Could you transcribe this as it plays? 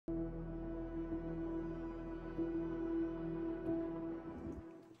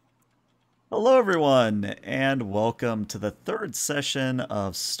Hello, everyone, and welcome to the third session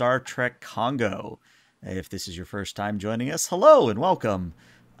of Star Trek Kongo. If this is your first time joining us, hello and welcome.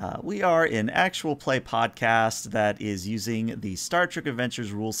 We are an actual play podcast that is using the Star Trek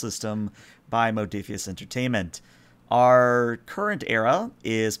Adventures rule system by Modiphius Entertainment. Our current era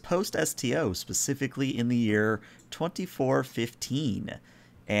is post-STO, specifically in the year 2415.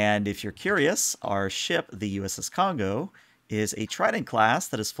 And if you're curious, our ship, the U.S.S. Kongo, is a Trident class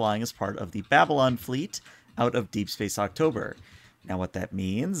that is flying as part of the Babylon fleet out of Deep Space October. Now, what that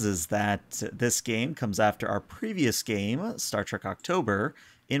means is that this game comes after our previous game, Star Trek October,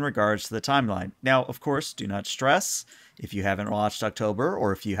 in regards to the timeline. Now, of course, do not stress if you haven't watched October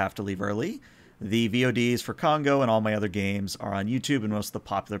or if you have to leave early. The VODs for Kongo and all my other games are on YouTube and most of the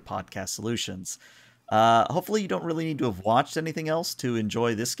popular podcast solutions. Hopefully you don't really need to have watched anything else to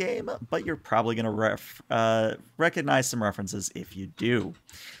enjoy this game, but you're probably going to recognize some references if you do.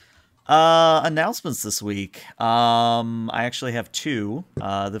 Announcements this week. I actually have two.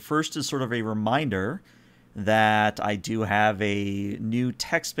 The first is sort of a reminder that I do have a new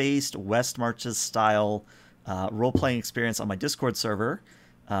text-based West Marches style role-playing experience on my Discord server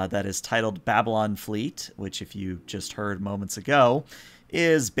that is titled Babylon Fleet, which if you just heard moments ago,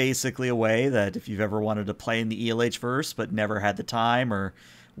 is basically a way that if you've ever wanted to play in the ELH verse but never had the time or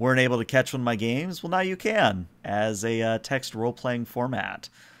weren't able to catch one of my games, well, now you can as a text role-playing format.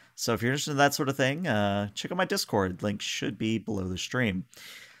 So if you're interested in that sort of thing, check out my Discord. Link should be below the stream.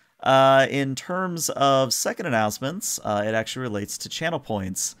 In terms of second announcements, it actually relates to channel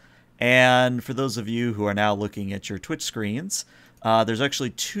points. And for those of you who are now looking at your Twitch screens, there's actually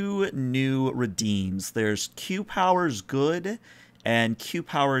two new redeems. There's Q Powers Good and Q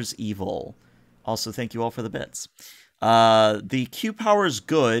Powers Evil. Also, thank you all for the bits. The Q Powers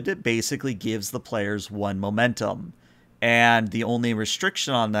Good basically gives the players one momentum. And the only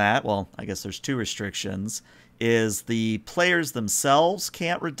restriction on that, well, I guess there's two restrictions, is the players themselves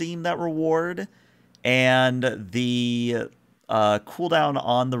can't redeem that reward, and the cooldown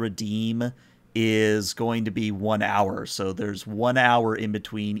on the redeem is going to be 1 hour. So there's 1 hour in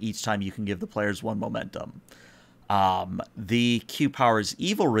between each time you can give the players one momentum. The Q Powers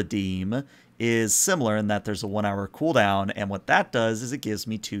Evil redeem is similar in that there's a 1 hour cooldown, and what that does is it gives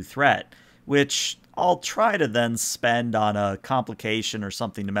me 2 threat, which I'll try to then spend on a complication or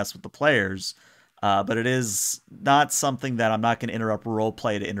something to mess with the players, but it is not something that I'm not going to interrupt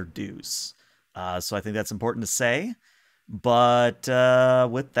roleplay to introduce. So I think that's important to say. But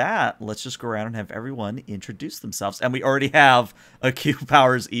with that, let's just go around and have everyone introduce themselves. And we already have a Q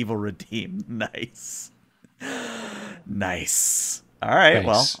Powers Evil redeem. Nice. Nice. All right.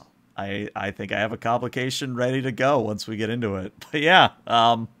 Thanks. Well, I think I have a complication ready to go once we get into it. But yeah,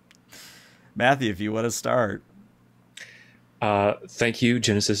 Matthew, if you want to start. Thank you,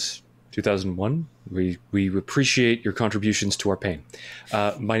 Genesis 2001. We appreciate your contributions to our pain.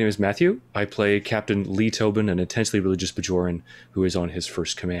 My name is Matthew. I play Captain Lee Tobin, an intensely religious Bajoran who is on his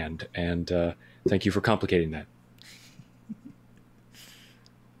first command. And thank you for complicating that.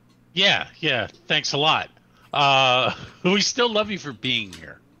 Yeah. Thanks a lot. We still love you for being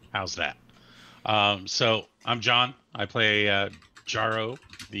here. How's that? So I'm John. I play Jaro,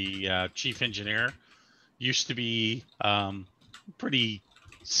 the chief engineer. Used to be pretty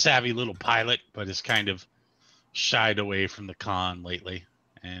savvy little pilot, but has kind of shied away from the con lately,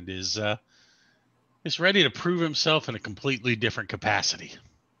 and is ready to prove himself in a completely different capacity.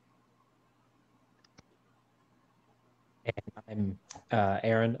 I'm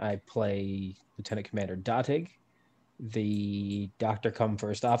Aaron. I play Lieutenant Commander Datig, the Dr. Come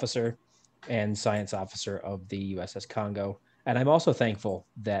First officer and science officer of the U.S.S. Kongo. And I'm also thankful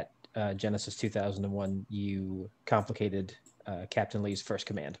that Genesis 2001, you complicated Captain Lee's first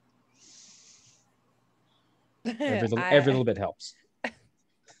command. Every little bit helps.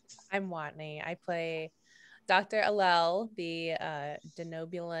 I'm Watney. I play Dr. Alel, the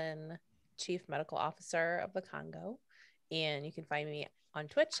Denobulan Chief Medical Officer of the Congo. And you can find me on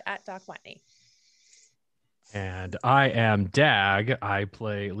Twitch at Doc Watney. And I am Dag. I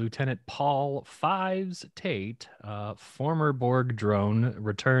play Lieutenant Paul Fives Tate, former Borg drone,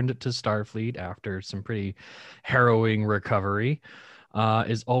 returned to Starfleet after some pretty harrowing recovery.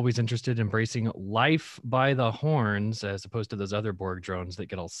 Is always interested in embracing life by the horns, as opposed to those other Borg drones that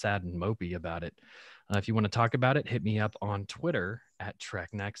get all sad and mopey about it. If you want to talk about it, hit me up on Twitter at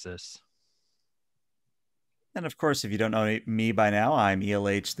TrekNexus. And of course, if you don't know me by now, I'm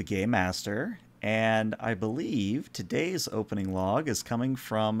ELH the Game Master. And I believe today's opening log is coming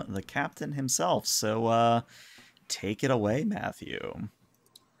from the captain himself. So take it away, Matthew.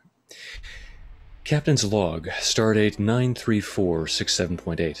 Captain's log, stardate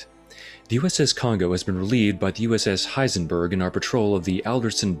 93467.8. The U.S.S. Kongo has been relieved by the U.S.S. Heisenberg in our patrol of the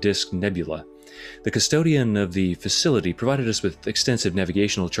Alderson Disk Nebula. The custodian of the facility provided us with extensive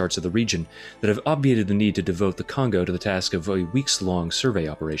navigational charts of the region that have obviated the need to devote the Kongo to the task of a weeks-long survey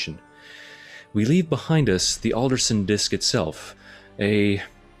operation. We leave behind us the Alderson Disk itself, a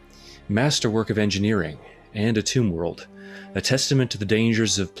masterwork of engineering and a tomb world, a testament to the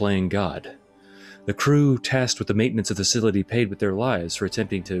dangers of playing God. The crew tasked with the maintenance of the facility paid with their lives for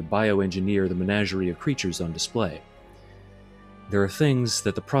attempting to bioengineer the menagerie of creatures on display. There are things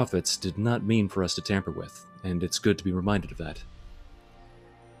that the prophets did not mean for us to tamper with, and it's good to be reminded of that.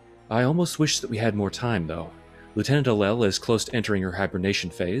 I almost wish that we had more time, though. Lieutenant Alel is close to entering her hibernation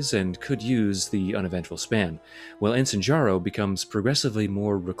phase and could use the uneventful span, while Ensign Jaro becomes progressively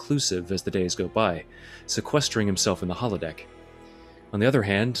more reclusive as the days go by, sequestering himself in the holodeck. On the other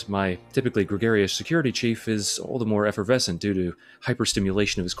hand, my typically gregarious security chief is all the more effervescent due to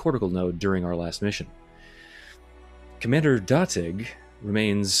hyperstimulation of his cortical node during our last mission. Commander Datig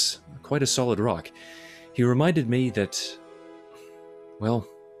remains quite a solid rock. He reminded me that, well,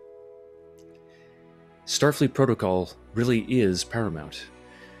 Starfleet protocol really is paramount.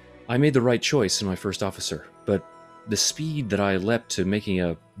 I made the right choice in my first officer, but the speed that I leapt to making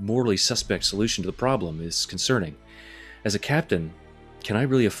a morally suspect solution to the problem is concerning. As a captain, can I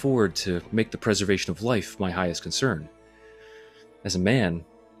really afford to make the preservation of life my highest concern? As a man,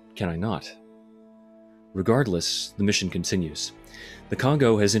 can I not? Regardless, the mission continues. The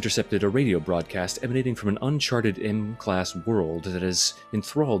Kongo has intercepted a radio broadcast emanating from an uncharted M-class world that has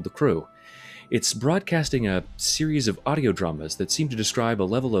enthralled the crew. It's broadcasting a series of audio dramas that seem to describe a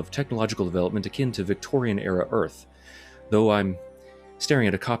level of technological development akin to Victorian-era Earth, though I'm staring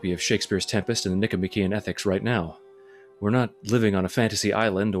at a copy of Shakespeare's Tempest and the Nicomachean Ethics right now. We're not living on a fantasy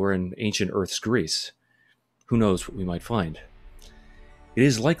island or in ancient Earth's Greece. Who knows what we might find? It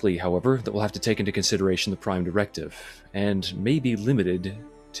is likely, however, that we'll have to take into consideration the Prime Directive, and may be limited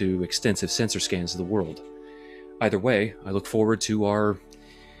to extensive sensor scans of the world. Either way, I look forward to our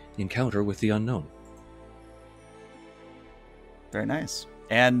encounter with the unknown. Very nice.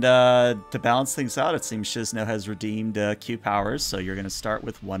 And to balance things out, it seems Shizno has redeemed Q powers, so you're going to start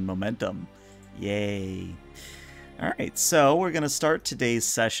with 1 momentum. Yay. All right, so we're going to start today's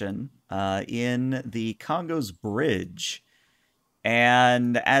session in the Kongo's bridge.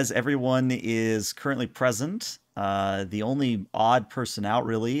 And as everyone is currently present, the only odd person out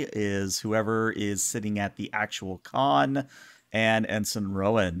really is whoever is sitting at the actual con and Ensign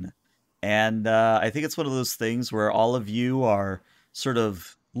Rowan. And I think it's one of those things where all of you are sort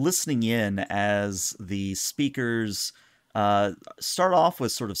of listening in as the speakers start off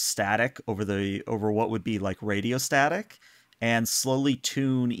with sort of static over what would be like radio static, and slowly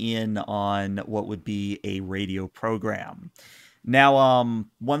tune in on what would be a radio program. Now,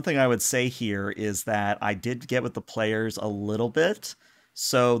 one thing I would say here is that I did get with the players a little bit.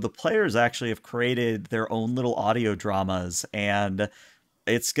 So the players actually have created their own little audio dramas, and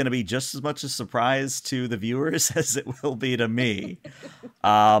it's going to be just as much a surprise to the viewers as it will be to me.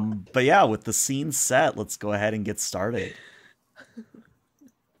 But yeah, with the scene set, let's go ahead and get started.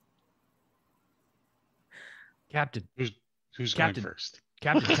 Captain. Who's Captain. going first?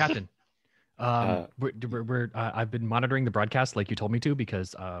 Captain. I've been monitoring the broadcast like you told me to,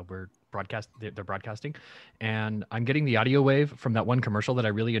 because they're broadcasting, and I'm getting the audio wave from that one commercial that I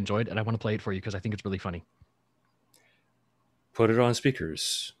really enjoyed, and I want to play it for you because I think it's really funny. Put it on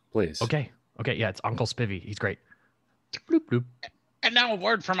speakers, please. Okay, yeah, it's Uncle Spivvy. He's great. Bloop, bloop. And now a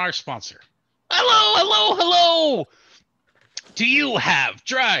word from our sponsor. Hello! Do you have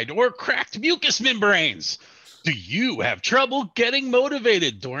dried or cracked mucous membranes? Do you have trouble getting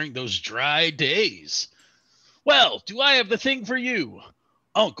motivated during those dry days? Well, do I have the thing for you?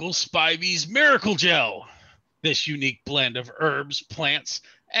 Uncle Spivey's Miracle Gel. This unique blend of herbs, plants,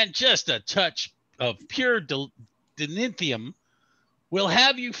 and just a touch of pure dinithium will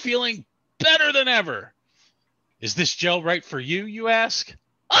have you feeling better than ever. Is this gel right for you, you ask?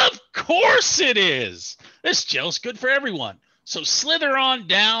 Of course it is! This gel's good for everyone. So slither on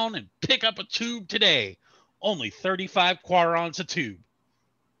down and pick up a tube today. Only 35 quarons a tube.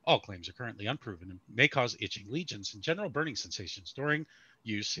 All claims are currently unproven and may cause itching, lesions, and general burning sensations during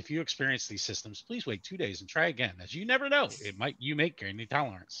use. If you experience these symptoms, please wait 2 days and try again, as you never know. You may gain a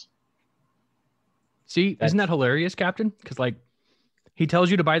tolerance. See, isn't that hilarious, Captain? Because like, he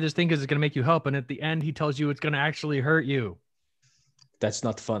tells you to buy this thing because it's going to make you help, and at the end, he tells you it's going to actually hurt you. That's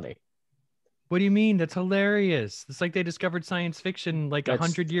not funny. What do you mean? That's hilarious. It's like they discovered science fiction like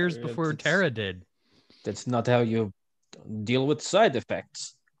 100 years before Terra did. That's not how you deal with side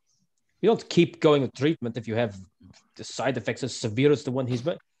effects. You don't keep going with treatment if you have the side effects as severe as the one he's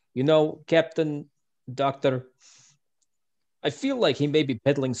You know, Captain, Doctor, I feel like he may be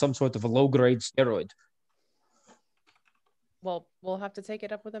peddling some sort of a low-grade steroid. Well, we'll have to take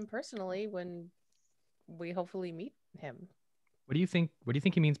it up with him personally when we hopefully meet him. What do you think? What do you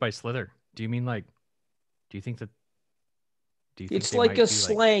think he means by slither? Do you mean like? Do you think that? Do you think It's they like might a be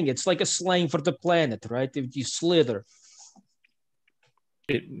slang. It's like a slang for the planet, right? If you slither.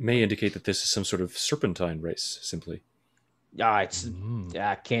 It may indicate that this is some sort of serpentine race, simply. Yeah, it's Mm.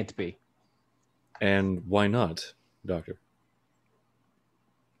 yeah, can't be. And why not, Doctor?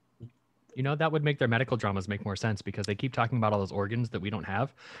 You know, that would make their medical dramas make more sense because they keep talking about all those organs that we don't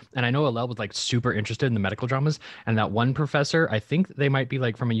have. And I know Alel was like super interested in the medical dramas. And that one professor, I think they might be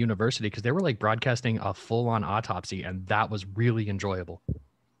like from a university because they were like broadcasting a full on autopsy. And that was really enjoyable.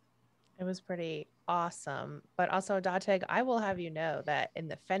 It was pretty awesome. But also, Datig, I will have you know that in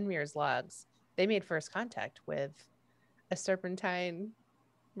the Fenrir's logs, they made first contact with a serpentine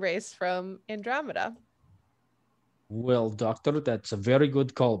race from Andromeda. Well, Doctor, that's a very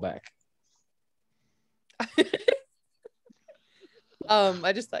good callback.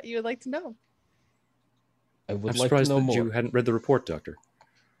 I just thought you would like to know. I would I'm like to surprised know that more. you hadn't read the report, Doctor.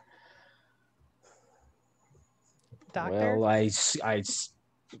 Doctor? Well,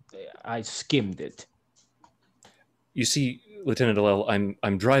 I skimmed it. You see, Lieutenant Alel,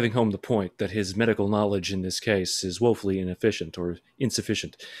 I'm driving home the point that his medical knowledge in this case is woefully inefficient or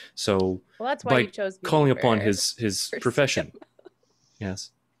insufficient. So, Well, that's why by you chose me calling for- upon his for profession, Sam.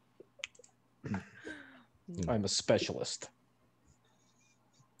 yes, I'm a specialist.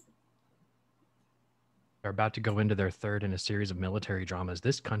 They're about to go into their third in a series of military dramas.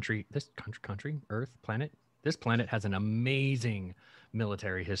 This country, Earth, planet, this planet has an amazing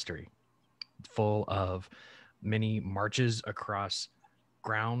military history full of many marches across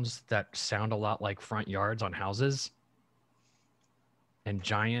grounds that sound a lot like front yards on houses and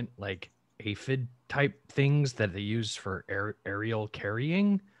giant like aphid type things that they use for aerial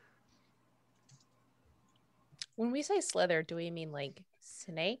carrying. When we say slither, do we mean like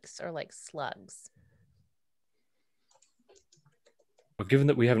snakes or like slugs? but given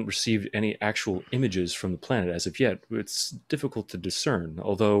that we haven't received any actual images from the planet as of yet, it's difficult to discern.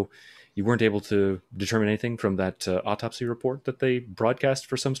 Although you weren't able to determine anything from that autopsy report that they broadcast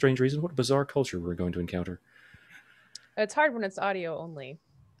for some strange reason. What bizarre culture we're going to encounter. It's hard when it's audio only,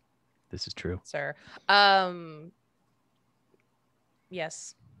 This is true. sir.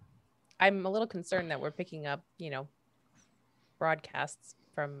 Yes. I'm a little concerned that we're picking up, broadcasts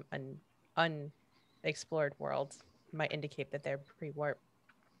from an unexplored world. Might indicate that they're pre-warp.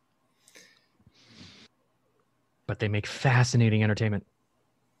 But they make fascinating entertainment.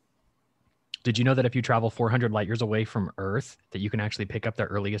 Did you know that if you travel 400 light years away from Earth, that you can actually pick up their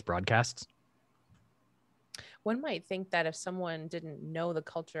earliest broadcasts? One might think that if someone didn't know the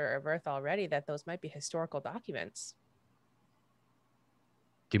culture of Earth already, that those might be historical documents.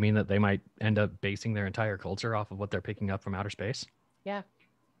 Do you mean that they might end up basing their entire culture off of what they're picking up from outer space? Yeah.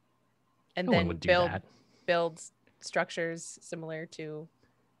 And No one then would do build that. structures similar to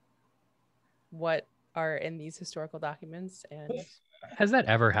what are in these historical documents. And Has that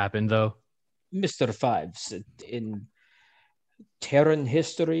ever happened, though? Mr. Fives, in Terran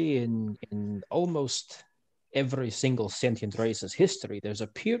history, in almost every single sentient race's history, there's a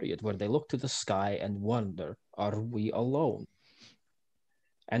period where they look to the sky and wonder, are we alone?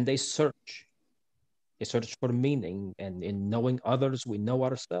 And they search. They search for meaning, and in knowing others, we know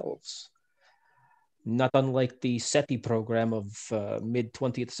ourselves. Not unlike the SETI program of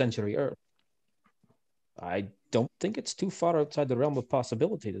mid-20th century Earth. I don't think it's too far outside the realm of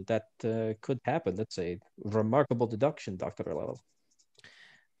possibility that could happen. That's a remarkable deduction, Dr. Alel.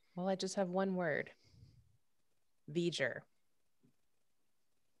 well, I just have one word. V'ger.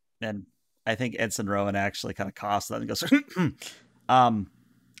 And I think Ensign Rowan actually kind of coughs that and goes,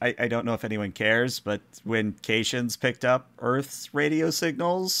 I don't know if anyone cares, but when Caitians picked up Earth's radio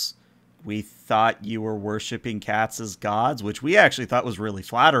signals, we thought you were worshiping cats as gods, which we actually thought was really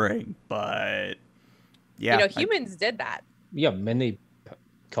flattering. But yeah, Humans did that. Yeah, many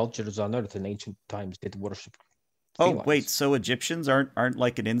cultures on Earth in ancient times did worship. Oh felines. wait, so Egyptians aren't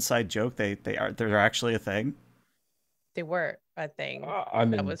like an inside joke? They're actually a thing. They were a thing. I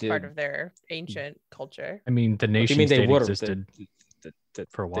mean, that was part of their ancient culture. I mean, the What do nation you mean they state were? existed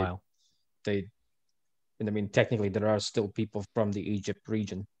for a while. And I mean, technically, there are still people from the Egypt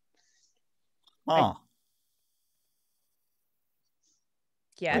region. Oh,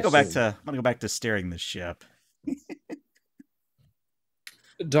 Yeah. I'm gonna go back to steering the ship.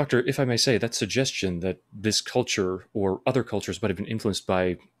 Doctor, if I may say, that suggestion that this culture or other cultures might have been influenced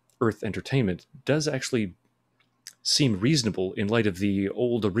by Earth entertainment does actually seem reasonable in light of the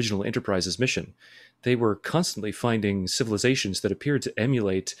old original Enterprise's mission. They were constantly finding civilizations that appeared to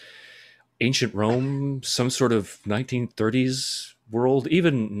emulate ancient Rome, some sort of 1930s world,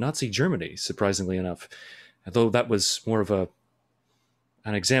 even Nazi Germany, surprisingly enough. Although that was more of an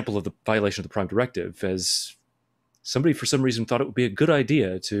example of the violation of the Prime Directive, as somebody for some reason thought it would be a good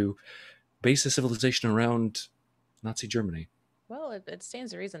idea to base a civilization around Nazi Germany. Well, it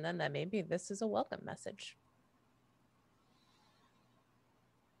stands to reason then that maybe this is a welcome message.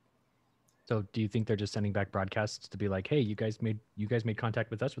 So do you think they're just sending back broadcasts to be like, hey, you guys made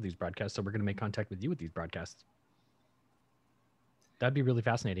contact with us with these broadcasts, so we're going to make contact with you with these broadcasts? That'd be really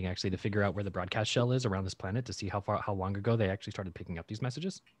fascinating, actually, to figure out where the broadcast shell is around this planet, to see how long ago they actually started picking up these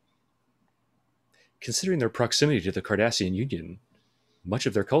messages. Considering their proximity to the Cardassian Union, much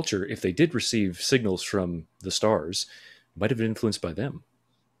of their culture, if they did receive signals from the stars, might have been influenced by them.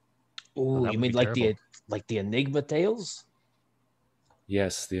 Oh, you mean like the Enigma tales?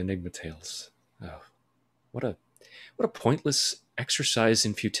 Yes, the Enigma tales. Oh, what a pointless exercise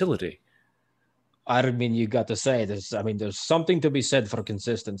in futility. I don't mean you got to say this. I mean, there's something to be said for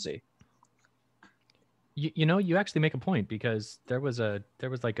consistency. You actually make a point, because there was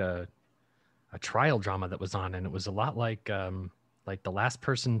like a trial drama that was on, and it was a lot like the last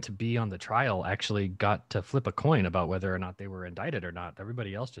person to be on the trial actually got to flip a coin about whether or not they were indicted or not.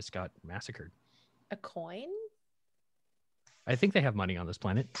 Everybody else just got massacred. A coin? I think they have money on this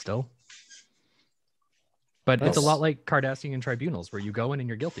planet still. But it's a lot like Cardassian tribunals, where you go in and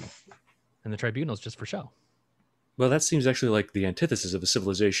you're guilty. And the tribunal's just for show. Well, that seems actually like the antithesis of a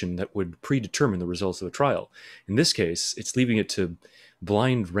civilization that would predetermine the results of a trial. In this case, it's leaving it to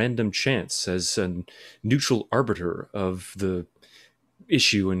blind random chance as a neutral arbiter of the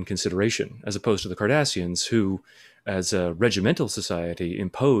issue in consideration, as opposed to the Cardassians, who, as a regimental society,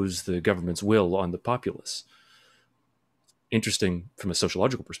 impose the government's will on the populace. Interesting from a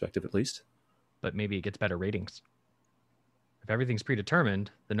sociological perspective, at least. But maybe it gets better ratings. If everything's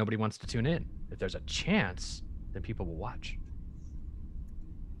predetermined, then nobody wants to tune in. If there's a chance, then people will watch.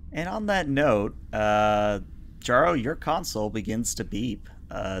 And on that note, Jaro, your console begins to beep,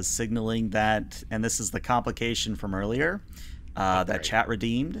 signaling that, and this is the complication from earlier, that chat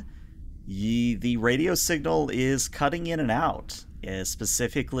redeemed, the radio signal is cutting in and out.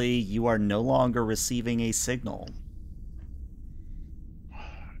 Specifically, you are no longer receiving a signal.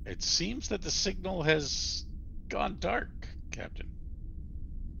 It seems that the signal has gone dark, Captain.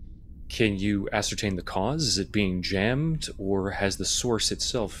 Can you ascertain the cause? Is it being jammed, or has the source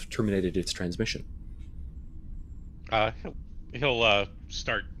itself terminated its transmission? He'll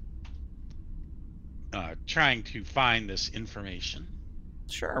start trying to find this information.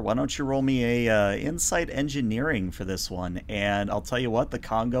 Sure, why don't you roll me a insight engineering for this one, and I'll tell you what, the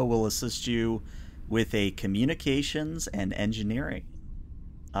Kongo will assist you with a communications and engineering.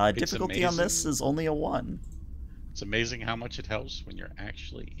 Difficulty on this is only a 1. It's amazing how much it helps when you're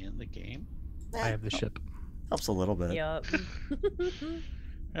actually in the game. I have the ship. Helps a little bit. Yup.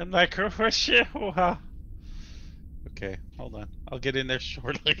 And like, okay, hold on. I'll get in there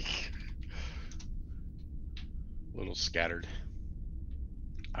shortly. A little scattered.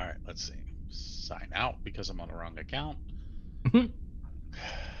 All right, let's see. Sign out because I'm on the wrong account.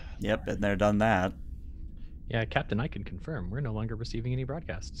 Yep, been there, done that. Yeah, Captain, I can confirm we're no longer receiving any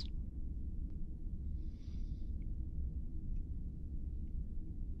broadcasts.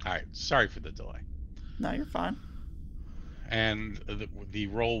 All right, sorry for the delay. No, you're fine. And the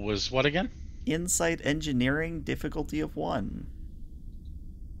roll was what again? Insight engineering, difficulty of 1.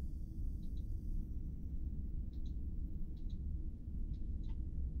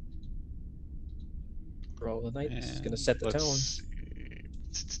 Roll of the night is going to set the tone.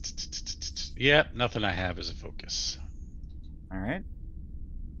 Yeah, nothing I have is a focus. All right.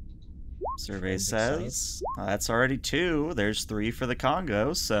 Survey says that's already 2. There's 3 for the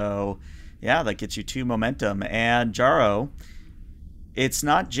Kongo. So, yeah, that gets you 2 momentum. And Jaro, it's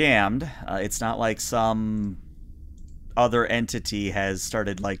not jammed. It's not like some other entity has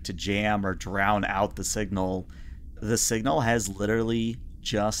started like to jam or drown out the signal. The signal has literally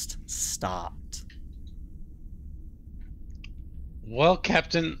just stopped. Well,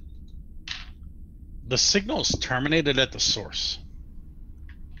 Captain, the signal's terminated at the source.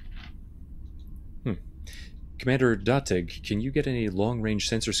 Commander Datig, can you get any long-range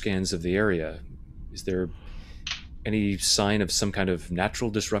sensor scans of the area? Is there any sign of some kind of natural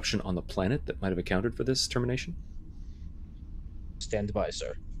disruption on the planet that might have accounted for this termination? Stand by,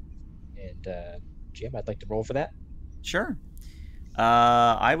 sir. And Jim, I'd like to roll for that. Sure.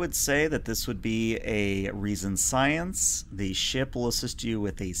 I would say that this would be a reason science. The ship will assist you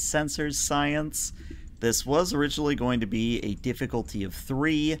with a sensors science. This was originally going to be a difficulty of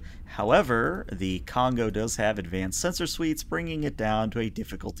 3. However, the Kongo does have advanced sensor suites, bringing it down to a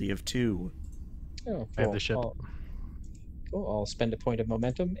difficulty of 2. Oh, I have cool. the ship. Cool. I'll spend a point of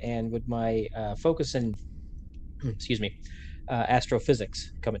momentum, and with my focus in, excuse me,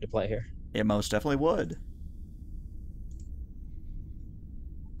 astrophysics come into play here. It most definitely would.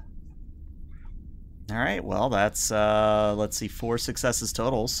 All right, well, that's, let's see, 4 successes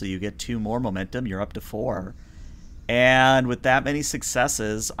total, so you get 2 more momentum. You're up to 4. And with that many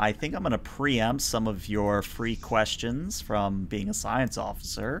successes, I think I'm going to preempt some of your free questions from being a science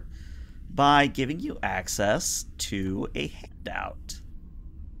officer by giving you access to a handout.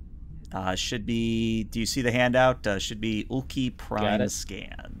 Should be, do you see the handout? Should be Ulki Prime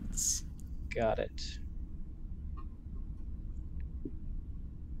scans. Got it.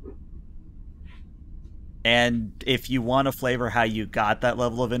 And if you want to flavor how you got that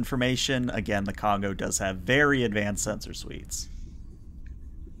level of information, again, the Kongo does have very advanced sensor suites.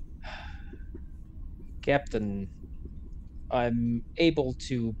 Captain, I'm able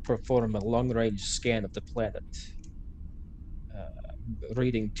to perform a long-range scan of the planet,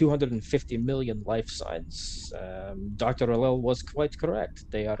 reading 250 million life signs. Dr. Alel was quite correct.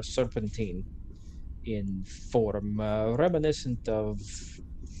 They are serpentine in form, reminiscent of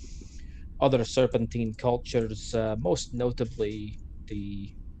other serpentine cultures, most notably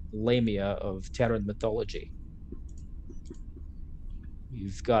the Lamia of Terran mythology.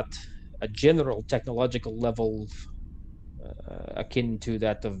 You've got a general technological level akin to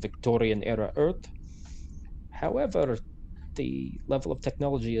that of Victorian-era Earth. However, the level of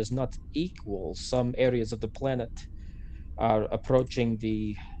technology is not equal. Some areas of the planet are approaching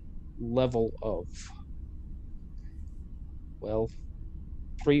the level of, well,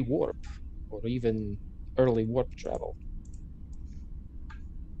 pre-warp, or even early warp travel.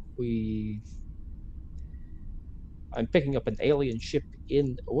 I'm picking up an alien ship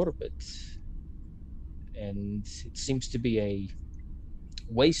in orbit, and it seems to be a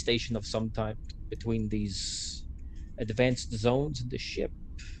way station of some type between these advanced zones in the ship.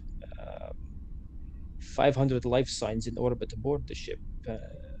 500 life signs in orbit aboard the ship.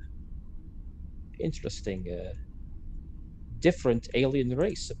 Interesting. Different alien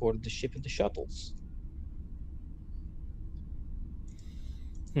race aboard the ship and the shuttles.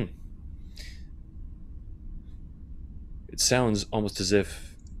 It sounds almost as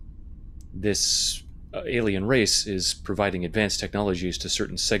if this alien race is providing advanced technologies to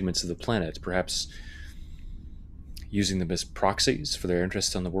certain segments of the planet, perhaps using them as proxies for their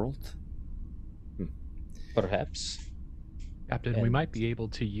interests on the world? Perhaps. Captain, we might be able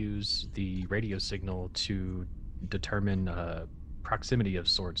to use the radio signal to determine proximity of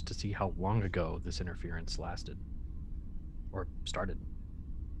sorts to see how long ago this interference lasted or started.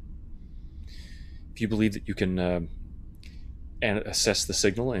 If you believe that you can assess the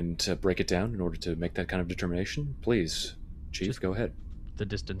signal and break it down in order to make that kind of determination, please, Chief, Just go ahead. The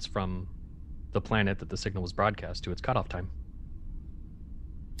distance from the planet that the signal was broadcast to its cutoff time.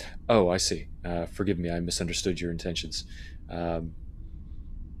 Oh, I see. Forgive me, I misunderstood your intentions.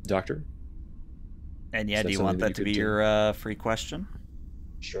 Doctor? And yeah, do you want that to be your free question?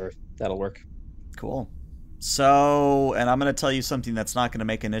 Sure, that'll work. Cool. So, and I'm going to tell you something that's not going to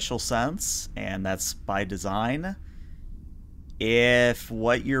make initial sense, and that's by design. If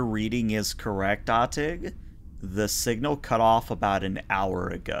what you're reading is correct, Atig, the signal cut off about an hour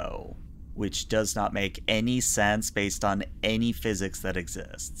ago, which does not make any sense based on any physics that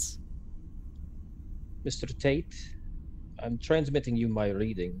exists. Mr. Tate, I'm transmitting you my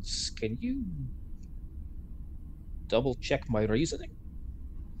readings. Can you double-check my reasoning?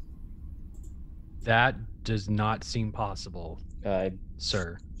 That does not seem possible,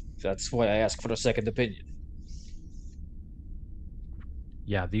 sir. That's why I ask for a second opinion.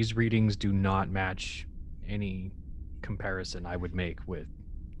 Yeah, these readings do not match any comparison I would make with.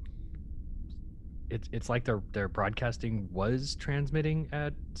 It's like their broadcasting was transmitting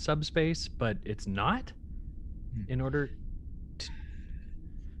at subspace, but it's not. In order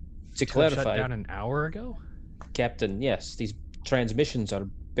to clarify, shut down an hour ago, Captain. Yes, these transmissions are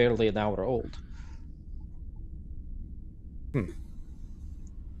barely an hour old.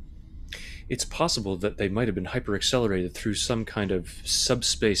 It's possible that they might have been hyper-accelerated through some kind of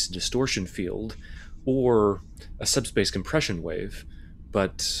subspace distortion field or a subspace compression wave,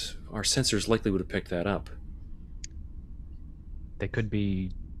 but our sensors likely would have picked that up. They could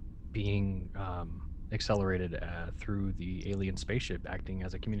be being accelerated through the alien spaceship acting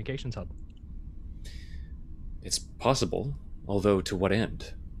as a communications hub. It's possible, although to what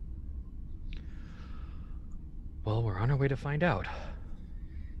end? Well, we're on our way to find out.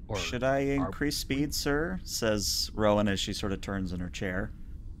 Or should I increase speed, sir? Says Rowan as she sort of turns in her chair.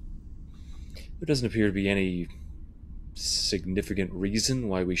 There doesn't appear to be any significant reason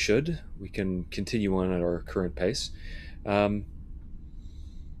why we should. We can continue on at our current pace.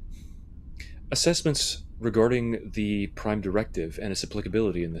 Assessments regarding the Prime Directive and its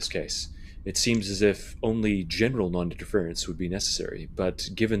applicability in this case. It seems as if only general non-interference would be necessary, but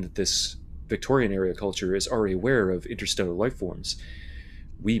given that this Victorian area culture is already aware of interstellar life forms,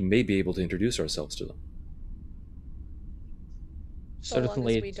 we may be able to introduce ourselves to them. So long as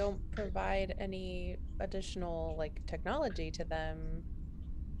Certainly, we don't provide any additional like technology to them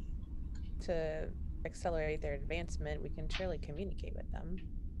to accelerate their advancement, we can surely communicate with them.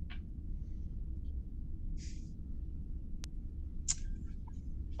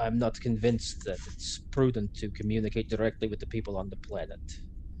 I'm not convinced that it's prudent to communicate directly with the people on the planet.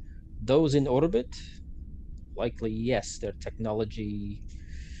 Those in orbit, likely yes, their technology.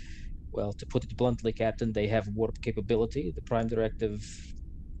 Well, to put it bluntly, Captain, they have warp capability. The Prime Directive,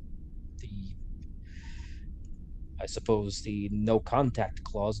 I suppose the no contact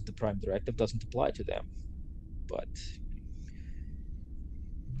clause of the Prime Directive doesn't apply to them. But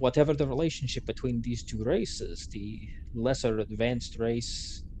whatever the relationship between these two races, the lesser advanced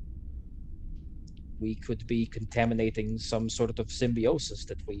race, we could be contaminating some sort of symbiosis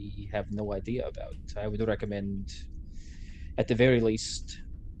that we have no idea about. I would recommend, at the very least,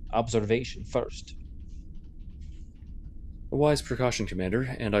 observation first. A wise precaution,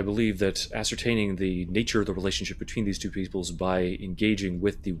 Commander, and I believe that ascertaining the nature of the relationship between these two peoples by engaging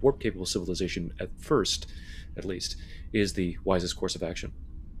with the warp-capable civilization at first, at least, is the wisest course of action.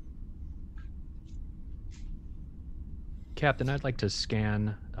 Captain, I'd like to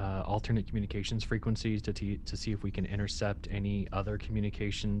scan alternate communications frequencies to see if we can intercept any other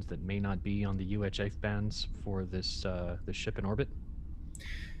communications that may not be on the UHF bands for this ship in orbit.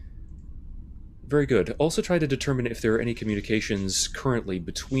 Very good. Also try to determine if there are any communications currently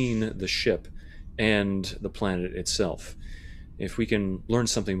between the ship and the planet itself. If we can learn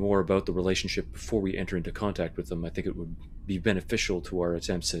something more about the relationship before we enter into contact with them, I think it would be beneficial to our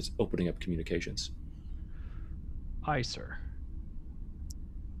attempts at opening up communications. Aye, sir.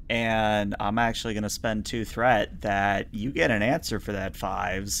 And I'm actually going to spend 2 threat that you get an answer for that,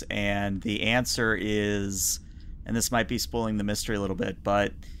 Fives, and the answer is, and this might be spoiling the mystery a little bit,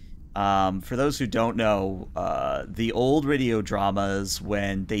 but for those who don't know, the old radio dramas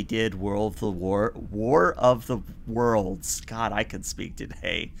when they did War of the Worlds. God, I can speak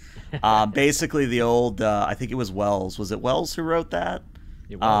today. Basically, the old, I think it was Wells. Was it Wells who wrote that?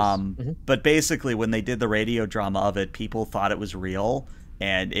 It was. But basically, when they did the radio drama of it, people thought it was real,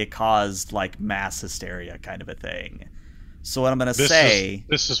 and it caused like mass hysteria, kind of a thing. So what I'm going to say,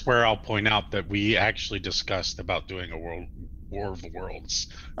 this is where I'll point out that we actually discussed about doing a War of the Worlds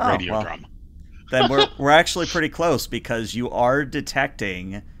radio drama. Then we're actually pretty close, because you are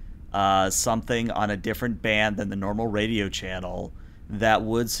detecting something on a different band than the normal radio channel that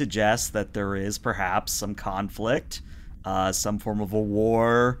would suggest that there is perhaps some conflict, some form of a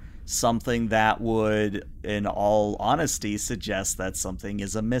war, something that would, in all honesty, suggest that something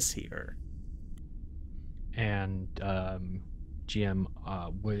is amiss here. And GM,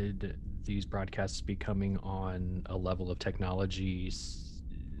 would these broadcasts be coming on a level of technology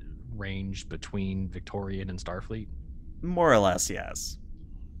range between Victorian and Starfleet? More or less, yes.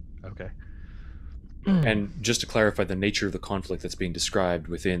 Okay. And just to clarify the nature of the conflict that's being described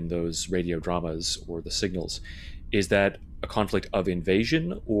within those radio dramas or the signals, is that a conflict of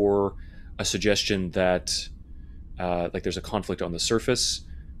invasion or a suggestion that like there's a conflict on the surface,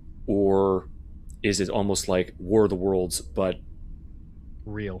 or is it almost like War of the Worlds but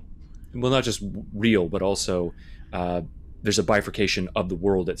real? Well, not just real, but also there's a bifurcation of the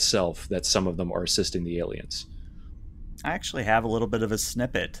world itself that some of them are assisting the aliens. I actually have a little bit of a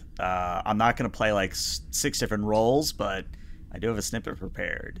snippet. I'm not going to play like 6 different roles, but I do have a snippet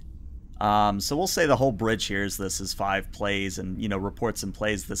prepared. So we'll say the whole bridge here is this is 5 plays and, reports and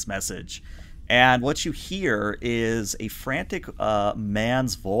plays this message. And what you hear is a frantic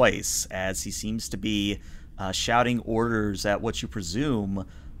man's voice as he seems to be shouting orders at what you presume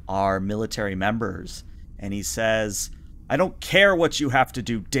are military members. And he says, "I don't care what you have to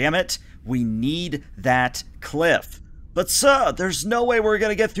do, damn it. We need that cliff. But sir, there's no way we're going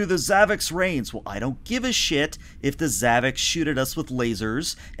to get through the Zavix rains." "Well, I don't give a shit if the Zavix shoot at us with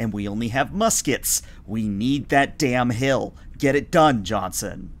lasers and we only have muskets. We need that damn hill. Get it done,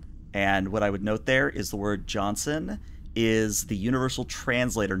 Johnson." And what I would note there is the word Johnson is the universal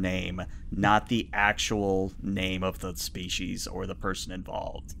translator name, not the actual name of the species or the person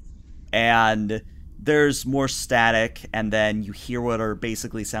involved. And there's more static, and then you hear what are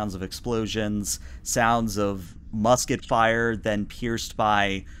basically sounds of explosions, sounds of musket fire, then pierced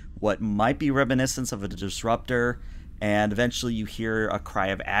by what might be reminiscence of a disruptor, and eventually you hear a cry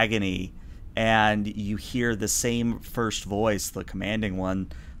of agony, and you hear the same first voice, the commanding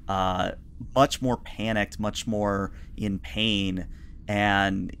one, much more panicked, much more in pain,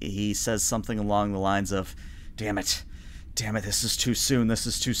 and he says something along the lines of, damn it, this is too soon,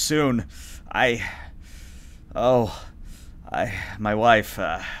 my wife,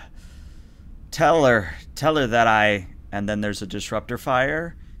 tell her that and then there's a disruptor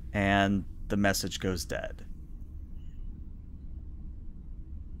fire, and the message goes dead.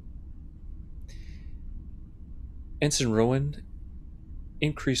 Ensign Rowan,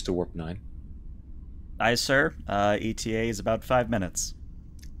 increase to warp 9. Aye, sir. ETA is about 5 minutes.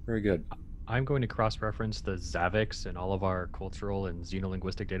 Very good. I'm going to cross-reference the Zavix in all of our cultural and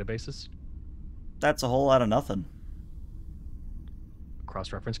xenolinguistic databases. That's a whole lot of nothing.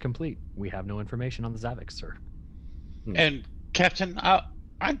 Cross-reference complete. We have no information on the Zavix, sir. And Captain,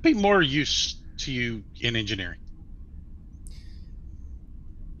 I'd be more used to you in engineering.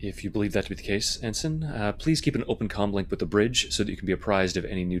 If you believe that to be the case, Ensign, please keep an open comm link with the bridge so that you can be apprised of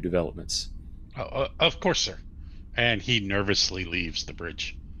any new developments. Of course, sir. And he nervously leaves the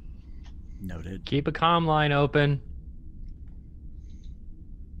bridge. Noted. Keep a comm line open.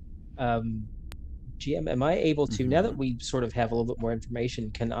 GM, am I able to, now that we sort of have a little bit more information,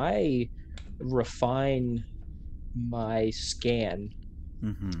 can I refine my scan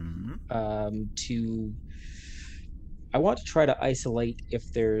to... I want to try to isolate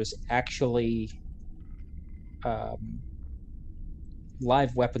if there's actually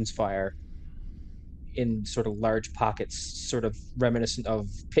live weapons fire in sort of large pockets, sort of reminiscent of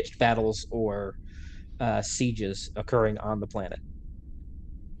pitched battles or sieges occurring on the planet.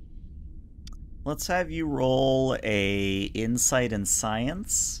 Let's have you roll a insight and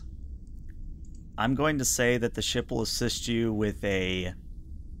science. I'm going to say that the ship will assist you with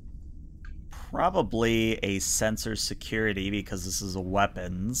probably a sensor security, because this is a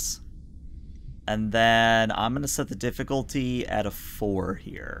weapons. And then I'm going to set the difficulty at a 4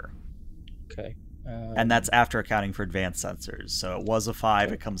 here. Okay. And that's after accounting for advanced sensors. So it was a 5,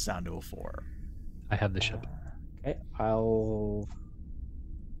 okay. It comes down to a 4. I have the ship. Okay,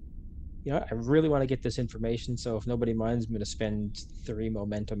 I really want to get this information, so if nobody minds, I'm going to spend 3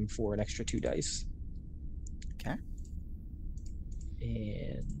 momentum for an extra 2 dice. Okay.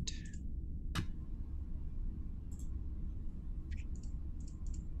 And...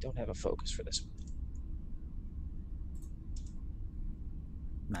 don't have a focus for this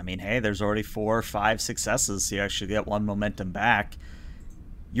one. I mean, hey, there's already 4 or 5 successes, so you actually get 1 momentum back.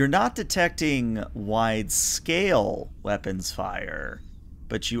 You're not detecting wide-scale weapons fire,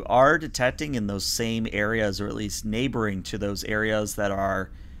 but you are detecting in those same areas, or at least neighboring to those areas that are,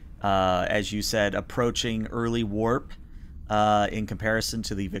 as you said, approaching early warp in comparison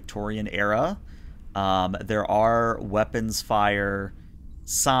to the Victorian era. There are weapons fire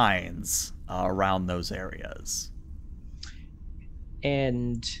signs around those areas.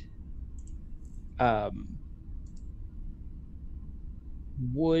 And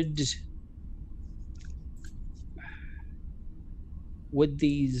would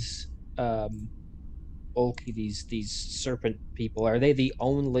these Olki, these serpent people, are they the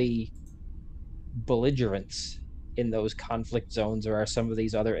only belligerents in those conflict zones, or are some of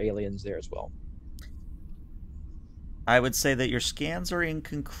these other aliens there as well? I would say that your scans are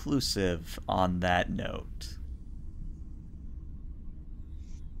inconclusive on that note.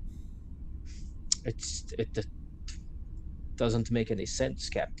 It doesn't make any sense,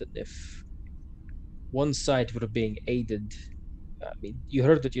 Captain. If one side were being aided, I mean, you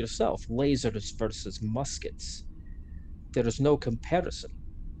heard it yourself, lasers versus muskets. There is no comparison.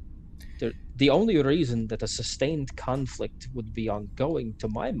 The only reason that a sustained conflict would be ongoing, to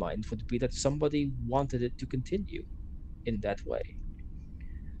my mind, would be that somebody wanted it to continue in that way,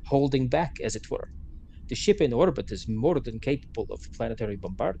 holding back, as it were. The ship in orbit is more than capable of planetary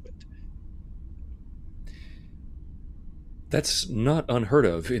bombardment. That's not unheard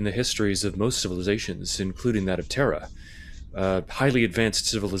of in the histories of most civilizations, including that of Terra. Highly advanced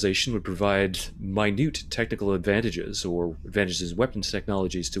civilization would provide minute technical advantages, or advantages in weapons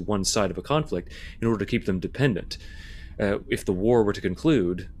technologies, to one side of a conflict in order to keep them dependent. If the war were to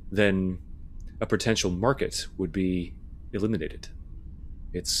conclude, then a potential market would be eliminated.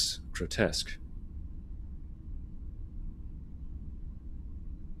 It's grotesque.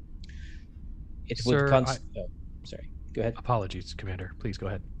 It Sir, would sorry, go ahead. Apologies, Commander. Please go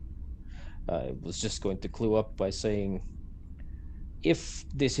ahead. I was just going to clue up by saying if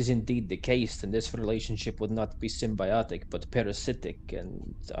this is indeed the case, then this relationship would not be symbiotic but parasitic,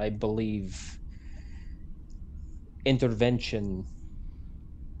 and I believe intervention,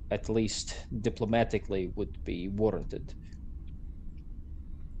 at least diplomatically, would be warranted.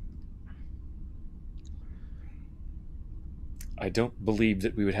 I don't believe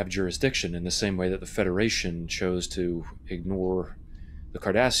that we would have jurisdiction in the same way that the Federation chose to ignore the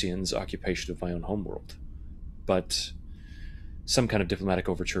Cardassians' occupation of my own homeworld. But some kind of diplomatic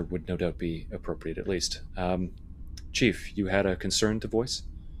overture would no doubt be appropriate, at least. Chief, you had a concern to voice?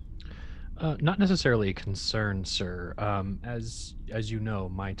 Not necessarily a concern, sir. As you know,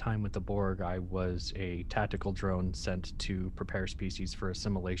 my time with the Borg, I was a tactical drone sent to prepare species for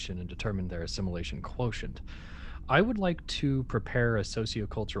assimilation and determine their assimilation quotient. I would like to prepare a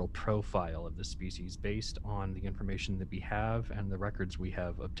sociocultural profile of the species based on the information that we have and the records we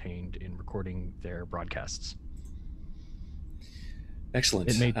have obtained in recording their broadcasts. Excellent.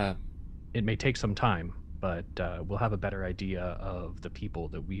 It may take some time, but we'll have a better idea of the people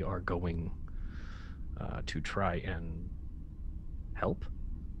that we are going to try and help.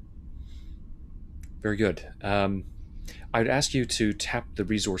 Very good. I'd ask you to tap the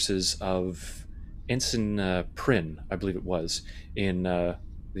resources of Ensign Prin, I believe it was, in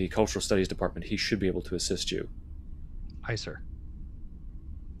the Cultural Studies Department. He should be able to assist you. Aye, sir.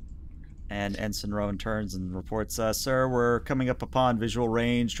 And Ensign Rowan turns and reports, Sir, we're coming up upon visual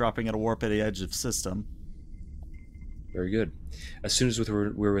range, dropping at a warp at the edge of system. Very good. As soon as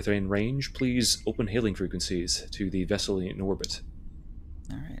we're within range, please open hailing frequencies to the vessel in orbit.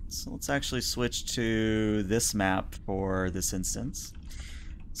 All right, so let's actually switch to this map for this instance.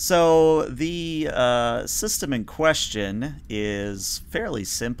 So the system in question is fairly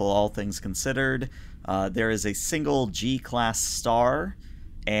simple, all things considered. There is a single G-class star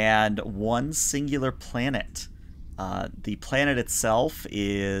and one singular planet. The planet itself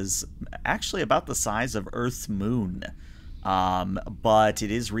is actually about the size of Earth's moon, but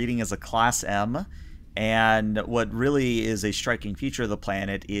it is reading as a Class M. And what really is a striking feature of the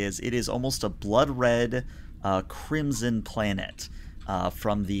planet is it is almost a blood red crimson planet.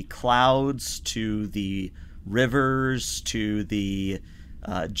 From the clouds to the rivers to the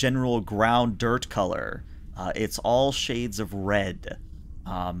general ground dirt color, it's all shades of red.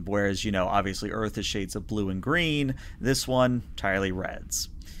 Whereas, you know, obviously Earth is shades of blue and green. This one, entirely reds.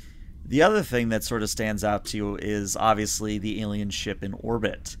 The other thing that sort of stands out to you is obviously the alien ship in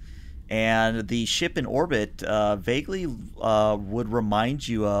orbit. And the ship in orbit vaguely would remind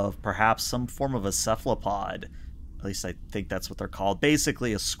you of perhaps some form of a cephalopod. At least I think that's what they're called.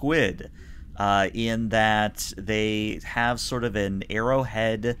 Basically a squid, in that they have sort of an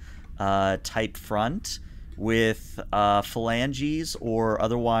arrowhead type front with phalanges or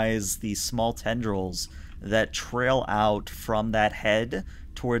otherwise the small tendrils that trail out from that head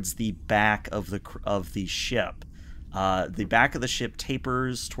towards the back of the ship. The back of the ship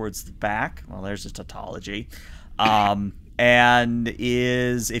tapers towards the back. Well, there's a tautology. And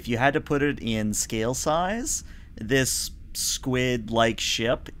is, if you had to put it in scale size, this squid-like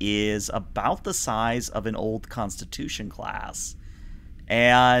ship is about the size of an old Constitution class.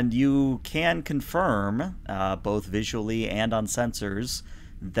 And you can confirm, both visually and on sensors,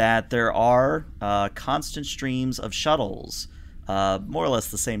 that there are constant streams of shuttles, more or less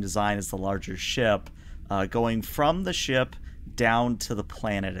the same design as the larger ship, going from the ship down to the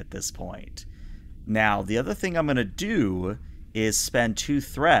planet at this point. Now, the other thing I'm going to do is spend 2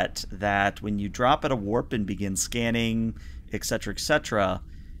 threat that when you drop at a warp and begin scanning, etc.,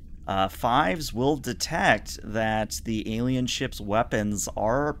 fives will detect that the alien ship's weapons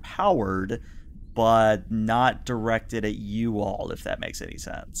are powered, but not directed at you all, if that makes any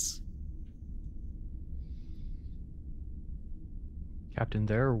sense. Captain,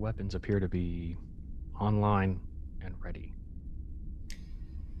 their weapons appear to be online and ready.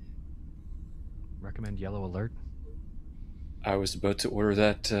 Recommend yellow alert? I was about to order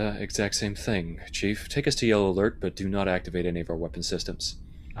that exact same thing. Chief, take us to yellow alert, but do not activate any of our weapon systems.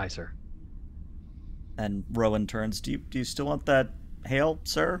 Aye, sir. And Rowan turns, do you still want that hail,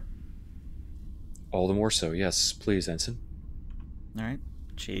 sir? All the more so, yes. Please, Ensign. All right.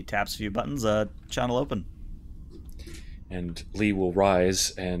 She taps a few buttons, channel open. And Lee will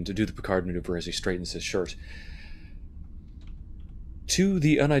rise and do the Picard maneuver as he straightens his shirt. To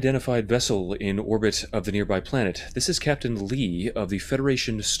the unidentified vessel in orbit of the nearby planet, this is Captain Lee of the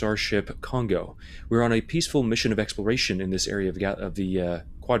Federation starship Kongo. We're on a peaceful mission of exploration in this area of the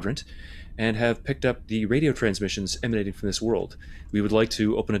quadrant, and have picked up the radio transmissions emanating from this world. We would like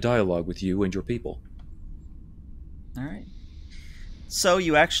to open a dialogue with you and your people. All right. So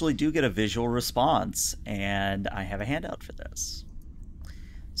you actually do get a visual response, and I have a handout for this.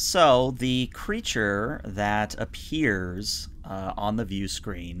 So the creature that appears on the view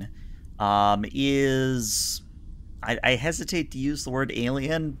screen is, I hesitate to use the word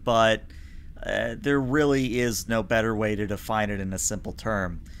alien, but there really is no better way to define it in a simple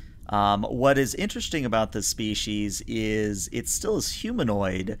term. What is interesting about this species is it still is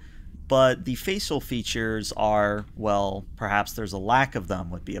humanoid, but the facial features are, well, perhaps there's a lack of them,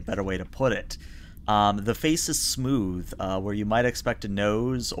 would be a better way to put it. The face is smooth, where you might expect a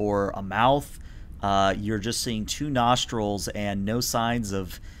nose or a mouth. You're just seeing two nostrils and no signs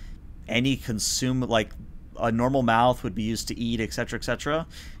of any consume, like a normal mouth would be used to eat, etc., etc.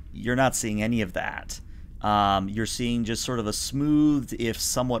 You're not seeing any of that. You're seeing just sort of a smooth, if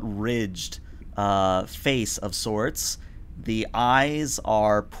somewhat ridged, face of sorts. The eyes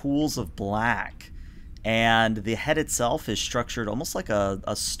are pools of black, and the head itself is structured almost like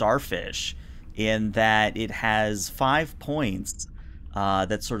a starfish, in that it has 5 points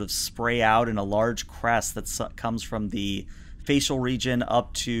that sort of spray out in a large crest that comes from the facial region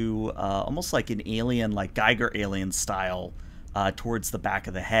up to almost like an alien, like Geiger alien style, towards the back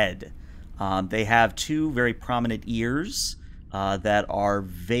of the head. They have 2 very prominent ears that are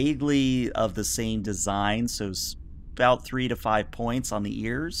vaguely of the same design, so about 3 to 5 points on the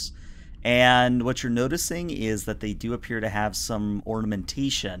ears. And what you're noticing is that they do appear to have some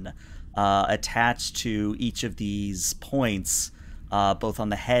ornamentation attached to each of these points, both on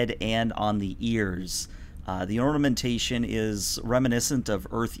the head and on the ears. The ornamentation is reminiscent of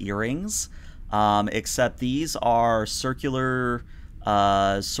Earth earrings, except these are circular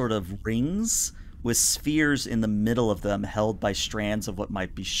sort of rings with spheres in the middle of them held by strands of what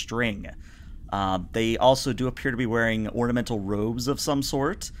might be string. They also do appear to be wearing ornamental robes of some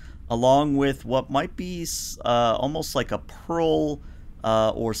sort, along with what might be almost like a pearl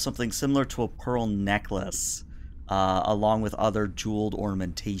or something similar to a pearl necklace, along with other jeweled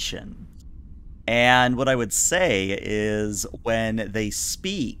ornamentation. And what I would say is when they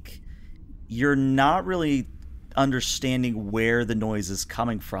speak, you're not really understanding where the noise is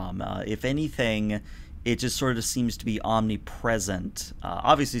coming from. If anything, it just sort of seems to be omnipresent.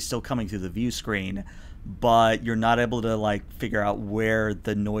 Obviously still coming through the view screen, but you're not able to like figure out where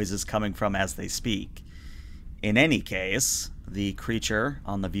the noise is coming from as they speak. In any case, the creature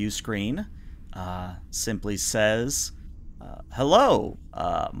on the view screen simply says, hello,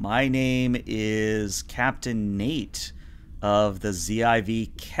 my name is Captain Nate of the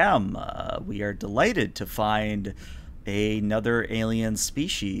ZIV Chem. We are delighted to find another alien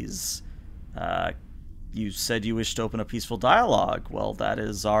species. You said you wish to open a peaceful dialogue. Well, that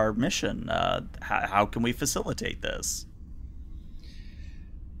is our mission. How can we facilitate this?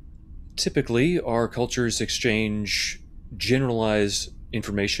 Typically, our cultures exchange generalized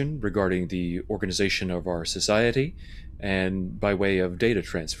information regarding the organization of our society and by way of data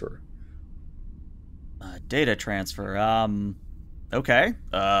transfer. Data transfer. Okay.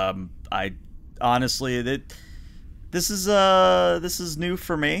 I honestly, this is new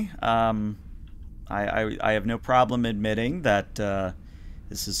for me. I have no problem admitting that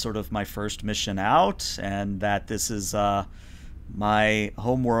this is sort of my first mission out, and that this is my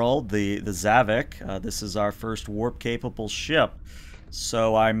homeworld, the Zavik. This is our first warp-capable ship.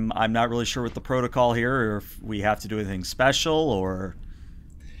 So I'm not really sure what the protocol here, or if we have to do anything special, or...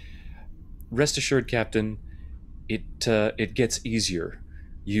 Rest assured, Captain, it gets easier.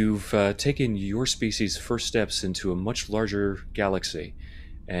 You've taken your species' first steps into a much larger galaxy,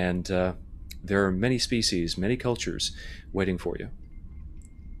 and there are many species, many cultures waiting for you.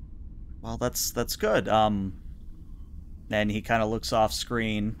 Well, that's good. And he kind of looks off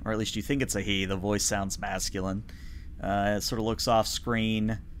screen, or at least you think it's a he. The voice sounds masculine. It sort of looks off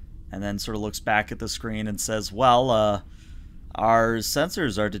screen, and then sort of looks back at the screen and says, well, our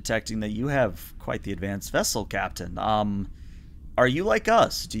sensors are detecting that you have quite the advanced vessel, Captain. Are you like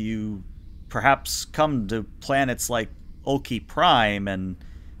us? Do you perhaps come to planets like Olki Prime and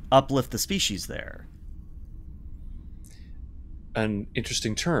uplift the species there? An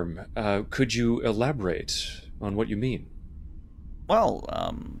interesting term. Could you elaborate on what you mean? Well,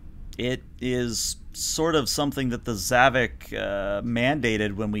 it is sort of something that the Zavik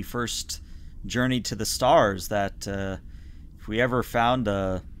mandated when we first journeyed to the stars, that if we ever found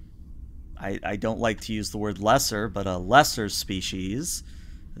I don't like to use the word lesser, but a lesser species,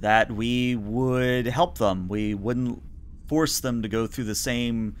 that we would help them. We wouldn't force them to go through the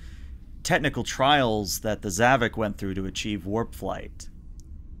same technical trials that the Zavik went through to achieve warp flight.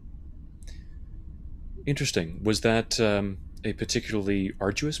 Interesting. Was that a particularly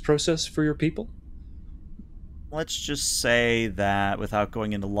arduous process for your people? Let's just say that, without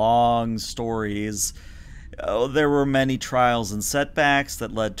going into long stories, Oh, there were many trials and setbacks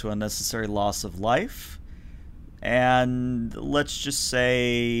that led to unnecessary loss of life. And let's just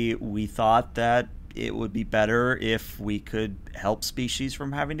say we thought that it would be better if we could help species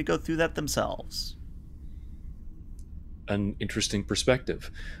from having to go through that themselves. An interesting perspective.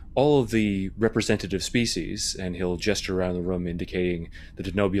 All of the representative species, and he'll gesture around the room indicating the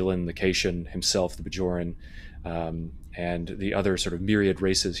Denobulan, the Cation, himself, the Bajoran, and the other sort of myriad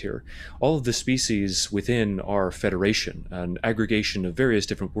races here. All of the species within our federation, an aggregation of various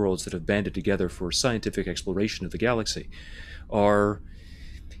different worlds that have banded together for scientific exploration of the galaxy, are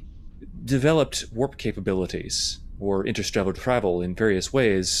developed warp capabilities or interstellar travel in various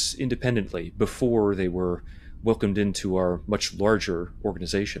ways independently before they were welcomed into our much larger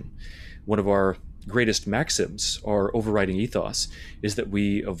organization. One of our greatest maxims, our overriding ethos, is that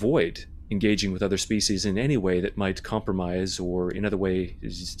we avoid engaging with other species in any way that might compromise or in other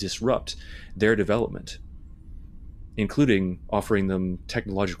ways disrupt their development, including offering them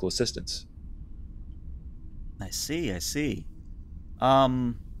technological assistance. I see, I see.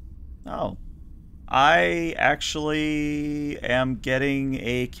 Oh. I actually am getting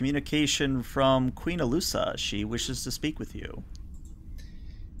a communication from Queen Alusa. She wishes to speak with you.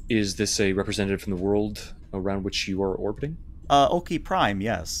 Is this a representative from the world around which you are orbiting? Oki Prime,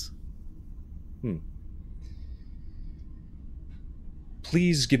 yes.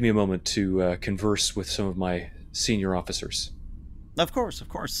 Please give me a moment to converse with some of my senior officers. Of course, of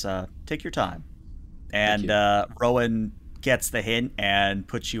course. Take your time. And Thank Rowan gets the hint and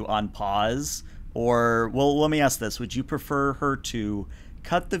puts you on pause. Or, well, let me ask this. Would you prefer her to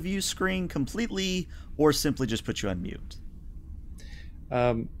cut the view screen completely or simply just put you on mute?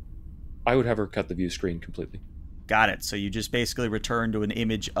 I would have her cut the view screen completely. Got it. So you just basically return to an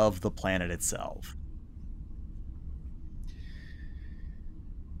image of the planet itself.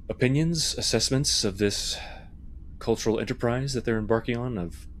 Opinions, assessments of this cultural enterprise that they're embarking on,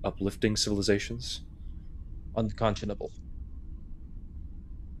 of uplifting civilizations? Unconscionable.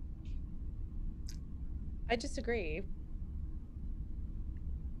 I disagree.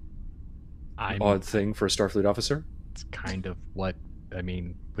 Odd thing for a Starfleet officer? It's kind of what, I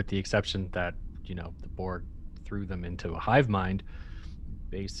mean, with the exception that, you know, the Borg threw them into a hive mind,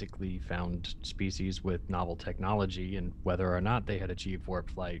 basically found species with novel technology, and whether or not they had achieved warp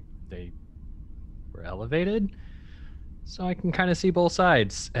flight, they were elevated. So I can kind of see both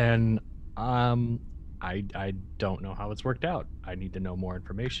sides, and I don't know how it's worked out. I need to know more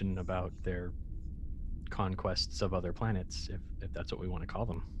information about their conquests of other planets, if that's what we want to call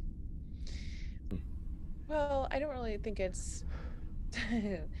them. Well, I don't really think it's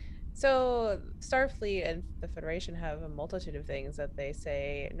so Starfleet and the Federation have a multitude of things that they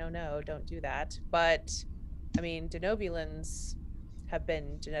say, no, don't do that. But I mean, Denobulans have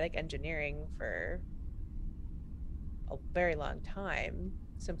been genetic engineering for a very long time,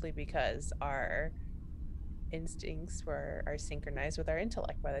 simply because our instincts are synchronized with our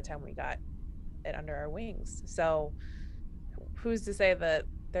intellect by the time we got it under our wings. So who's to say that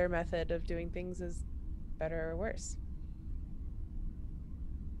their method of doing things is better or worse?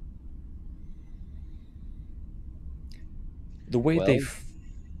 The way Well, they've...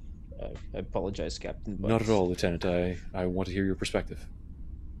 I apologize, Captain. But Not at all, Lieutenant. I want to hear your perspective.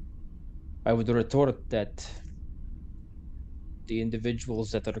 I would retort that the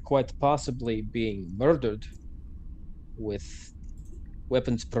individuals that are quite possibly being murdered with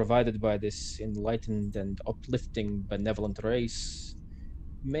weapons provided by this enlightened and uplifting benevolent race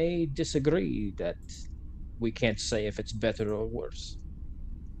may disagree that we can't say if it's better or worse.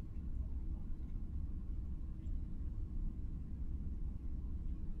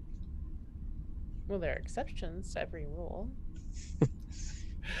 Well, there are exceptions to every rule.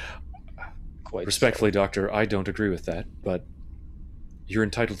 Quite Respectfully, Doctor, I don't agree with that, but you're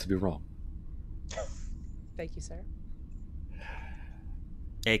entitled to be wrong. Thank you, sir.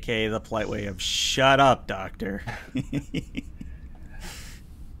 AKA the polite way of shut up, Doctor.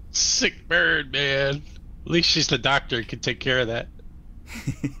 Sick bird, man. At least she's the doctor and can take care of that.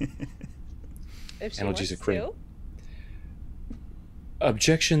 If she Analgesic wants cream. to.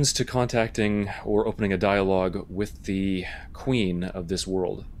 Objections to contacting or opening a dialogue with the queen of this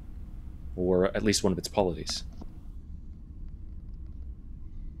world, or at least one of its polities.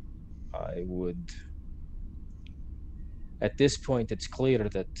 I would... At this point, it's clear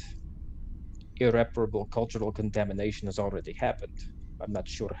that irreparable cultural contamination has already happened. I'm not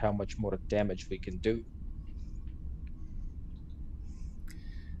sure how much more damage we can do.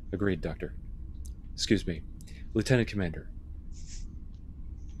 Agreed, Doctor. Excuse me. Lieutenant Commander.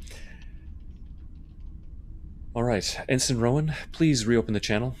 All right. Ensign Rowan, please reopen the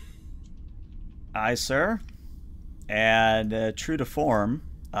channel. Aye, sir. And true to form,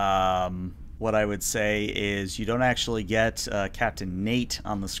 what I would say is you don't actually get Captain Nate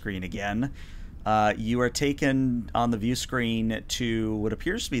on the screen again. You are taken on the view screen to what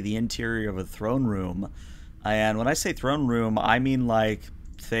appears to be the interior of a throne room. And when I say throne room, I mean like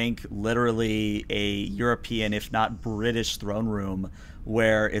think literally a European, if not British, throne room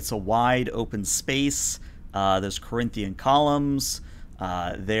where it's a wide open space. There's Corinthian columns.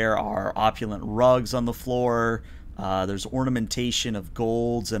 There are opulent rugs on the floor. There's ornamentation of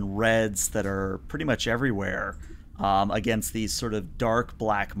golds and reds that are pretty much everywhere against these sort of dark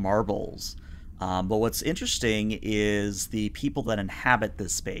black marbles. But what's interesting is the people that inhabit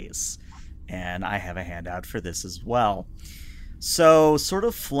this space. And I have a handout for this as well. So, sort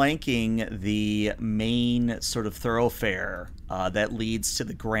of flanking the main sort of thoroughfare that leads to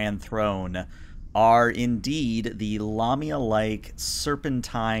the Grand Throne are indeed the Lamia-like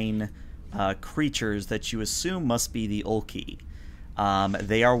serpentine creatures that you assume must be the Ulki.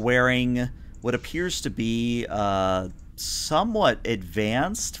 They are wearing what appears to be somewhat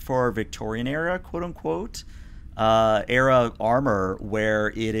advanced for Victorian era, quote-unquote, era armor, where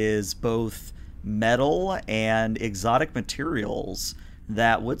it is both metal and exotic materials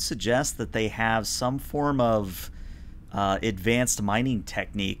that would suggest that they have some form of advanced mining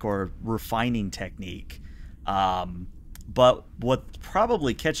technique or refining technique. But what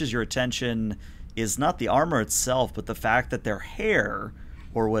probably catches your attention is not the armor itself, but the fact that their hair,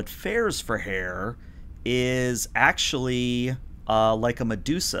 or what fares for hair, is actually like a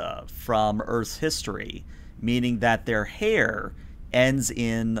Medusa from Earth's history, meaning that their hair ends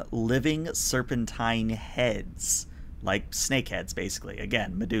in living serpentine heads, like snake heads, basically.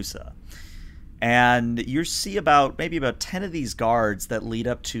 Again, Medusa. And you see maybe about 10 of these guards that lead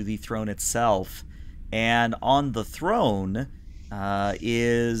up to the throne itself. And on the throne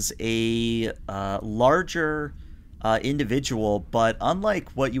is a larger individual, but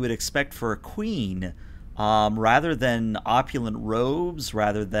unlike what you would expect for a queen, rather than opulent robes,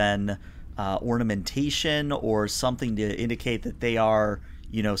 rather than ornamentation or something to indicate that they are,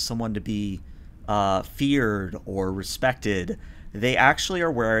 someone to be feared or respected, they actually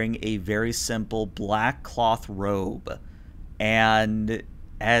are wearing a very simple black cloth robe. And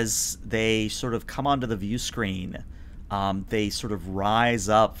as they sort of come onto the view screen, they sort of rise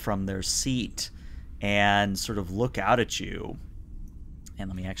up from their seat and sort of look out at you. And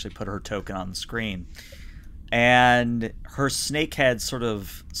let me actually put her token on the screen. And her snake head sort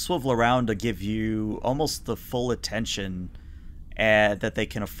of swivel around to give you almost the full attention that they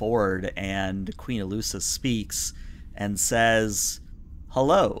can afford. And Queen Elusa speaks and says,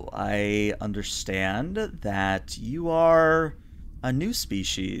 "Hello, I understand that you are a new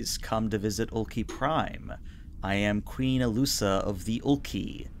species come to visit Ulki Prime. I am Queen Elusa of the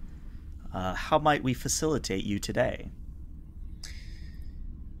Ulki. How might we facilitate you today?"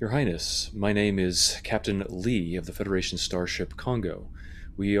 Your Highness, my name is Captain Lee of the Federation starship Kongo.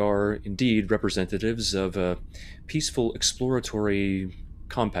 We are indeed representatives of a peaceful exploratory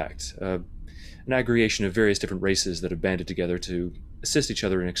compact, an aggregation of various different races that have banded together to assist each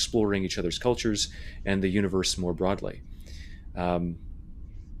other in exploring each other's cultures and the universe more broadly.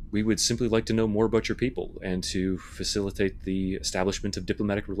 We would simply like to know more about your people and to facilitate the establishment of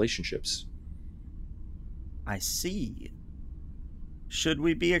diplomatic relationships. I see. Should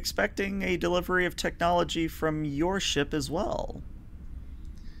we be expecting a delivery of technology from your ship as well?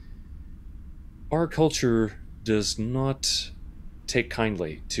 Our culture does not take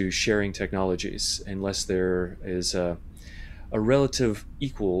kindly to sharing technologies unless there is a relative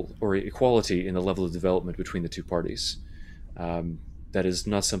equal or equality in the level of development between the two parties. That is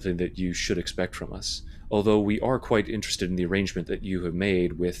not something that you should expect from us, although we are quite interested in the arrangement that you have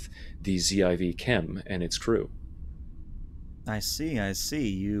made with the ZIV Chem and its crew. I see.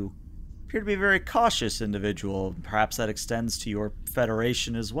 You appear to be a very cautious individual. Perhaps that extends to your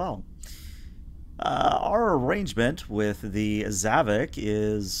Federation as well. Our arrangement with the Zavik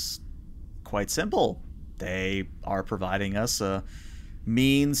is quite simple. They are providing us a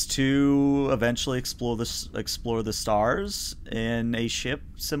means to eventually explore the stars in a ship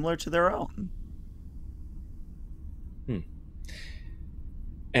similar to their own.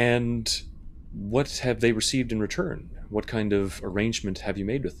 And what have they received in return? What kind of arrangement have you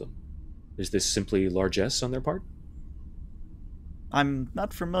made with them? Is this simply largesse on their part? I'm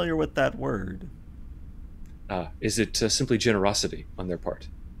not familiar with that word. Is it simply generosity on their part?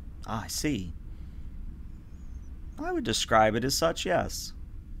 I see. I would describe it as such, yes.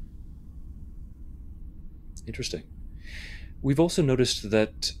 Interesting. We've also noticed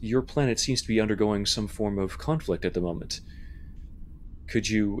that your planet seems to be undergoing some form of conflict at the moment. Could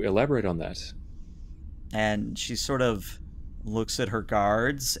you elaborate on that? And she sort of looks at her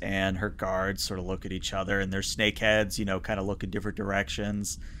guards, and her guards sort of look at each other, and their snake heads, you know, kind of look in different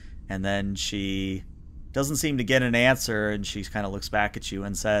directions. And then she doesn't seem to get an answer, and she kind of looks back at you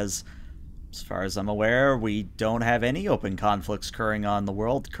and says, as far as I'm aware, we don't have any open conflicts occurring on the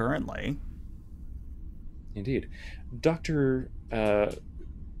world currently. Indeed. Dr.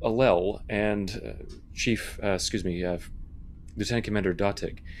 Alel and Lieutenant Commander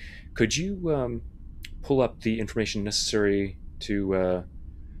Datig, could you pull up the information necessary to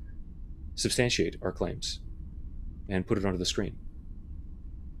substantiate our claims and put it onto the screen?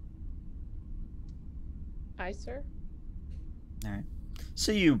 Aye, sir. All right.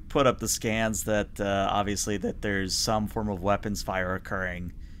 So you put up the scans that obviously that there's some form of weapons fire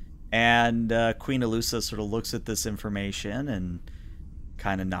occurring, and Queen Elusa sort of looks at this information and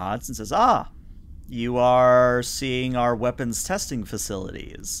kind of nods and says, "Ah, you are seeing our weapons testing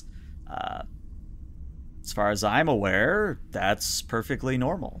facilities. As far as I'm aware, that's perfectly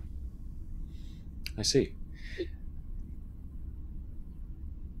normal." I see.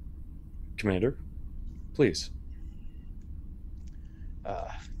 Commander, please.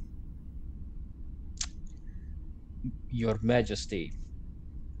 Your Majesty,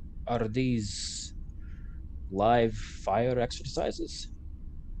 are these live fire exercises?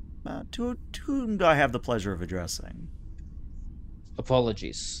 To whom do I have the pleasure of addressing?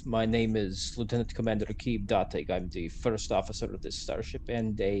 Apologies. My name is Lieutenant Commander Akib Datig. I'm the first officer of this starship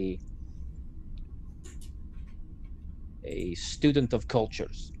and a student of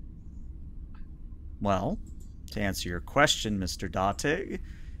cultures. Well, to answer your question, Mr. Datig,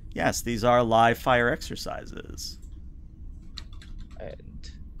 yes, these are live fire exercises. And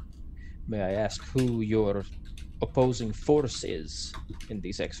may I ask who your opposing force is in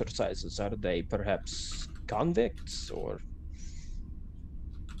these exercises? Are they perhaps convicts or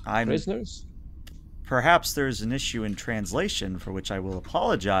prisoners? Perhaps there's an issue in translation for which I will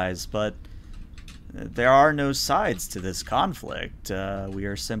apologize, but there are no sides to this conflict. We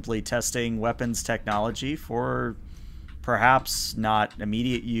are simply testing weapons technology for perhaps not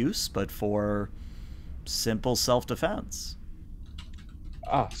immediate use, but for simple self-defense.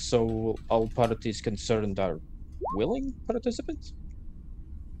 So all parties concerned are willing participants?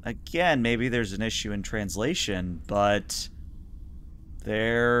 Again, maybe there's an issue in translation, but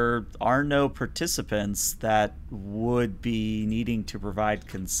there are no participants that would be needing to provide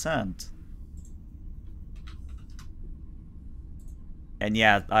consent. And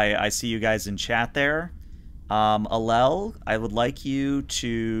yeah, I see you guys in chat there. Alel, I would like you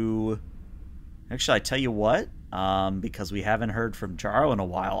to... Actually, I tell you what, because we haven't heard from Jaro in a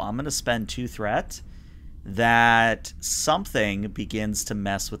while, I'm going to spend 2 threat that something begins to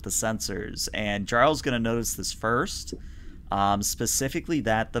mess with the sensors. And Jaro's going to notice this first, specifically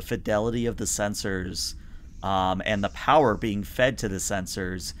that the fidelity of the sensors and the power being fed to the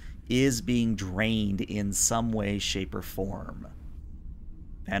sensors is being drained in some way, shape, or form.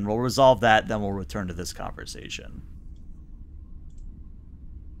 And we'll resolve that, then we'll return to this conversation.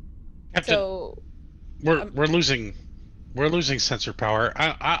 Captain, So we're losing sensor power.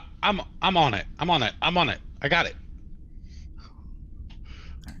 I'm on it. I'm on it. I got it.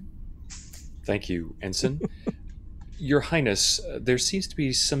 Thank you, Ensign. Your Highness, there seems to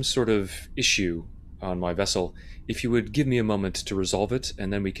be some sort of issue on my vessel. If you would give me a moment to resolve it,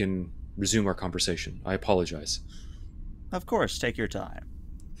 and then we can resume our conversation. I apologize. Of course, take your time.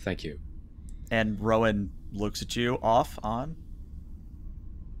 Thank you. And Rowan looks at you, off, on.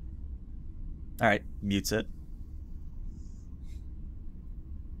 Alright, mutes it.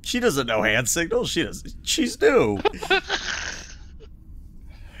 She doesn't know hand signals. She's new.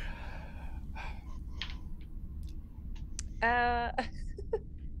 But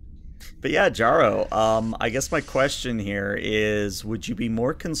yeah, Jaro, I guess my question here is, would you be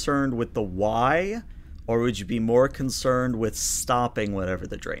more concerned with the why, or would you be more concerned with stopping whatever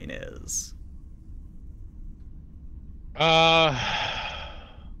the drain is?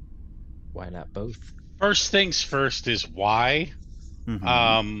 Why not both? First things first is why.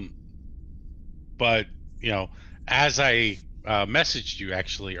 Mm-hmm. But, you know, as I messaged you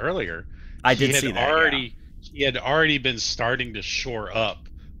actually earlier, I did see that. He had already been starting to shore up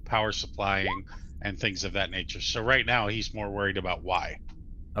power supplying and things of that nature. So right now he's more worried about why.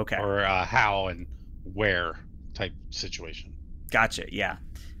 Okay. Or how and where type situation. Gotcha, yeah.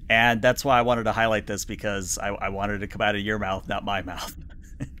 And that's why I wanted to highlight this, because I wanted to come out of your mouth, not my mouth.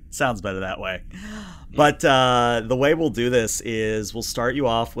 Sounds better that way. But the way we'll do this is we'll start you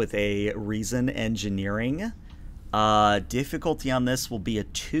off with a reason engineering. Difficulty on this will be a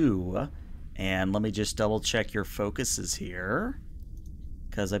 2. And let me just double check your focuses here.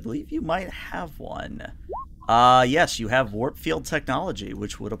 because I believe you might have one. Yes, you have warp field technology,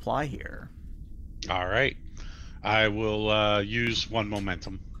 which would apply here. All right. I will use 1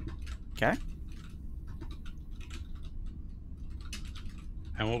 momentum. Okay.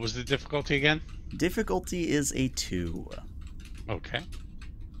 And what was the difficulty again? Difficulty is a 2. Okay.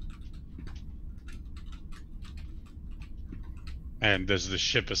 And does the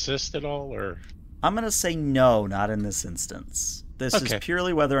ship assist at all, or? I'm going to say no, not in this instance. This is Okay.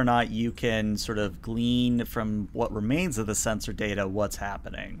 purely whether or not you can sort of glean from what remains of the sensor data what's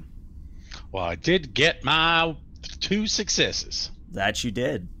happening. Well, I did get my 2 successes. That you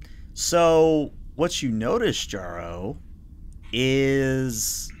did. So, what you notice, Jaro,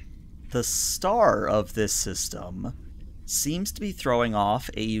 is the star of this system seems to be throwing off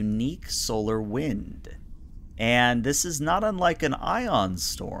a unique solar wind. And this is not unlike an ion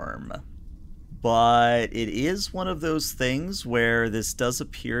storm, but it is one of those things where this does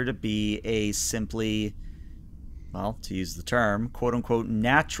appear to be a simply, well, to use the term, quote-unquote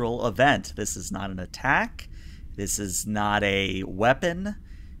natural event. This is not an attack. This is not a weapon.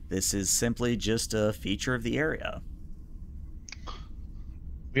 This is simply just a feature of the area.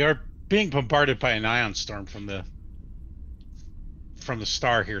 We are being bombarded by an ion storm from the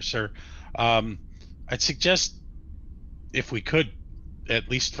star here, sir. I'd suggest, if we could, at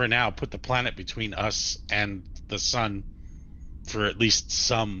least for now, put the planet between us and the sun for at least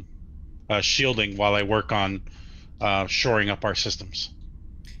some shielding while I work on shoring up our systems.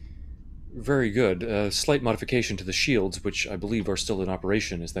 Very good. Slight modification to the shields, which I believe are still in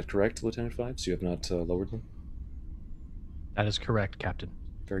operation. Is that correct, Lieutenant Fives? You have not lowered them? That is correct, Captain.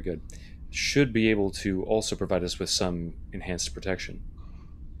 Very good. Should be able to also provide us with some enhanced protection.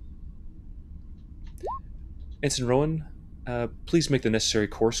 Ensign Rowan, please make the necessary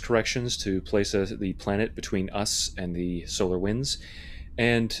course corrections to place the planet between us and the solar winds.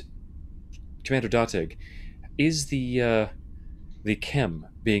 And Commander Datig, is the chem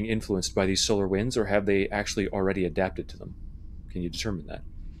being influenced by these solar winds, or have they actually already adapted to them? Can you determine that?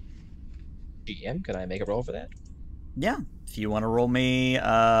 GM, can I make a roll for that? Yeah, if you want to roll me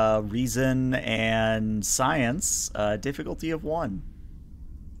reason and science, difficulty of 1.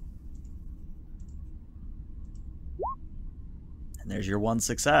 And there's your 1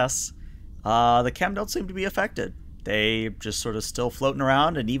 success. The chem don't seem to be affected. They just sort of still floating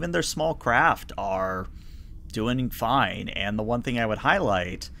around, and even their small craft are doing fine. And the one thing I would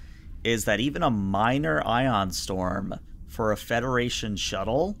highlight is that even a minor ion storm for a Federation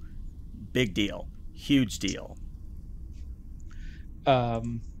shuttle, big deal, huge deal.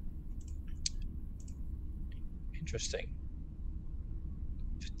 Interesting.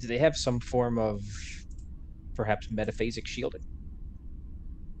 Do they have some form of perhaps metaphasic shielding?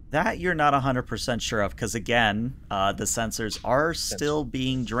 That you're not 100% sure of, because again, the sensors are still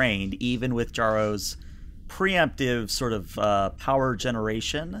being drained, even with Jaro's preemptive sort of power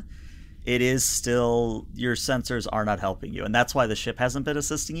generation. It is still, your sensors are not helping you, and that's why the ship hasn't been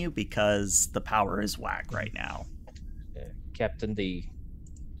assisting you, because the power is whack right now. Captain, the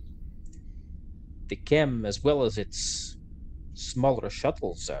chem, as well as its smaller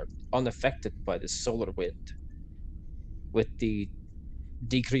shuttles, are unaffected by the solar wind. With the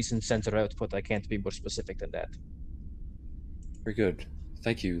decrease in sensor output, I can't be more specific than that. Very good.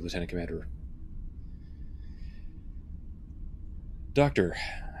 Thank you, Lieutenant Commander. Doctor,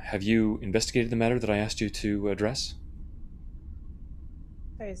 have you investigated the matter that I asked you to address?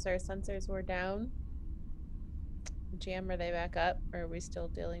 Sorry, sir. Sensors were down. GM, are they back up, or are we still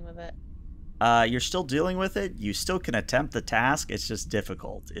dealing with it? You're still dealing with it. You still can attempt the task. It's just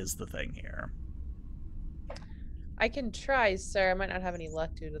difficult, is the thing here. I can try, sir. I might not have any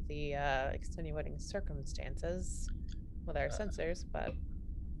luck due to the extenuating circumstances with our sensors, but...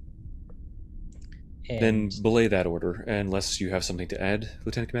 Then belay that order, unless you have something to add,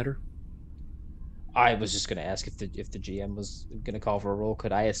 Lieutenant Commander. I was just going to ask if the GM was going to call for a roll.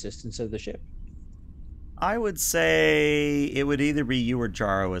 Could I assist instead of the ship? I would say it would either be you or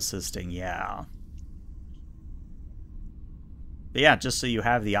Jaro assisting, yeah. But yeah, just so you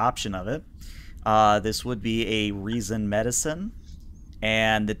have the option of it. This would be a reason medicine,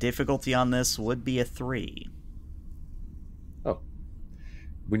 and the difficulty on this would be a 3. Oh.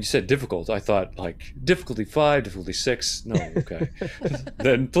 When you said difficult, I thought, like, difficulty 5, difficulty 6. No, okay.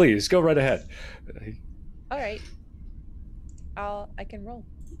 Then please, go right ahead. All right. I can roll.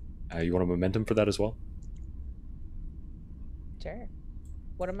 You want a momentum for that as well? Sure.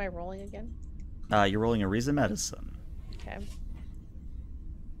 What am I rolling again? You're rolling a reason medicine. Okay.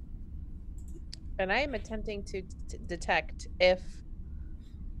 And I am attempting to detect if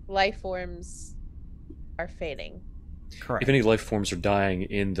life forms are fading. Correct. If any life forms are dying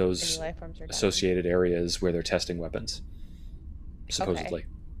in Any those life forms are dying. associated areas where they're testing weapons, supposedly.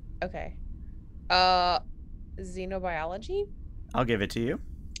 Okay. Xenobiology? I'll give it to you.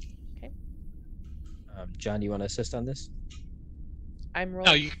 Okay. John, do you want to assist on this? I'm No,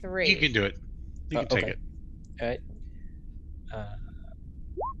 rolling you 3. you can do it. You can take Okay. it. All right. All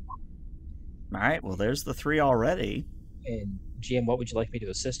right. Well, there's the 3 already. And GM, what would you like me to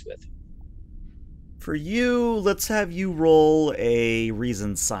assist with? For you, let's have you roll a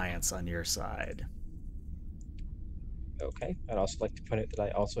reason science on your side. Okay. I'd also like to point out that I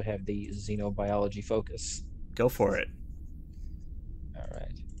also have the xenobiology focus. Go for it. All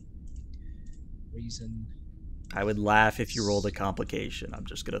right. Reason. I would laugh if you rolled a complication. I'm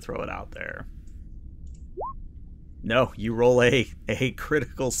just going to throw it out there. No, you roll a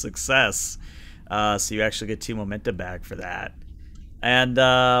critical success. So you actually get 2 momentum back for that. And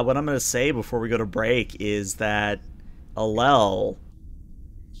what I'm going to say before we go to break is that, Alel,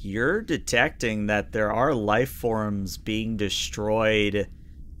 you're detecting that there are life forms being destroyed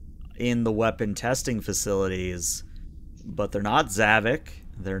in the weapon testing facilities, but they're not Zavik,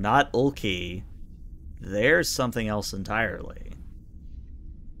 they're not Ulki, there's something else entirely.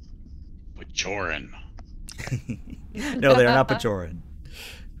 Bajoran. No, they're not Bajoran.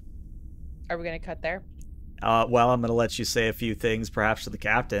 Are we going to cut there? Well, I'm going to let you say a few things, perhaps to the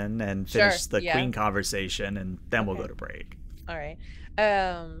captain, and finish the yeah. queen conversation, and then we'll Okay. go to break. All right.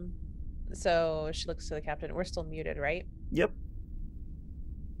 So she looks to the captain. We're still muted, right? Yep.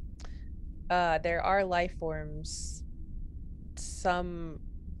 There are life forms, some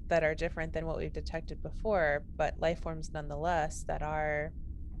that are different than what we've detected before, but life forms nonetheless that are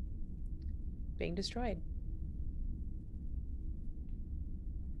being destroyed.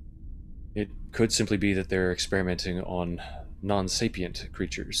 It could simply be that they're experimenting on non-sapient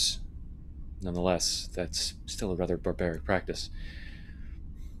creatures. Nonetheless, that's still a rather barbaric practice.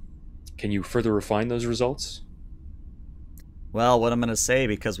 Can you further refine those results? Well, what I'm going to say,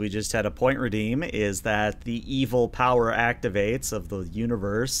 because we just had a point redeem, is that the evil power activates of the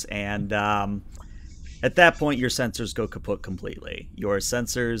universe, and at that point, your sensors go kaput completely. Your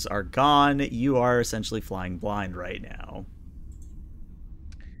sensors are gone. You are essentially flying blind right now.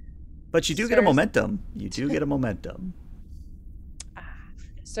 But you do get a momentum. You do get a momentum.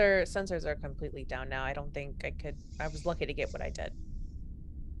 Sir, sensors are completely down now. I don't think I could. I was lucky to get what I did.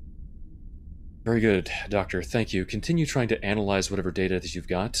 Very good, Doctor. Thank you. Continue trying to analyze whatever data that you've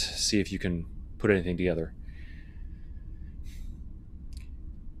got. See if you can put anything together.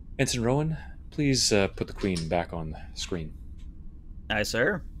 Ensign Rowan, please put the Queen back on the screen. Aye,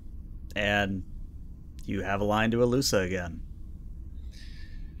 sir. And you have a line to Alusa again.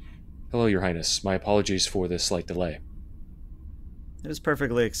 Hello, Your Highness. My apologies for this slight delay. It is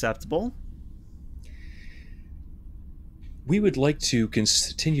perfectly acceptable. We would like to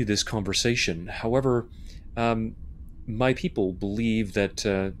continue this conversation. However, my people believe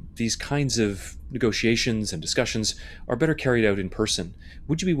that these kinds of negotiations and discussions are better carried out in person.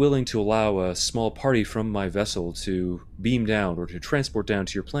 Would you be willing to allow a small party from my vessel to beam down or to transport down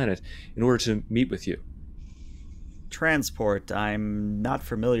to your planet in order to meet with you? Transport. I'm not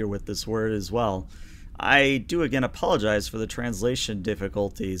familiar with this word as well. I do again apologize for the translation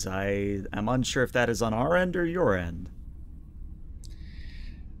difficulties. I am unsure if that is on our end or your end.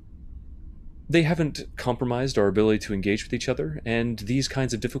 They haven't compromised our ability to engage with each other, and these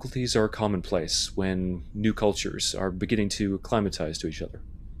kinds of difficulties are commonplace when new cultures are beginning to acclimatize to each other.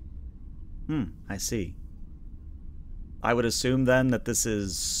 I see. I would assume then that this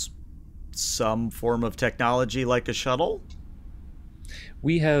is some form of technology like a shuttle?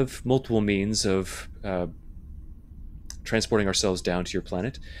 We have multiple means of transporting ourselves down to your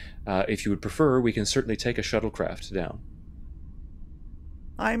planet. If you would prefer, we can certainly take a shuttlecraft down.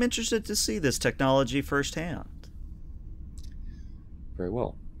 I'm interested to see this technology firsthand. Very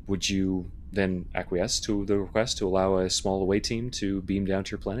well. Would you then acquiesce to the request to allow a small away team to beam down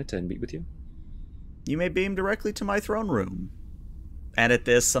to your planet and meet with you? You may beam directly to my throne room. And at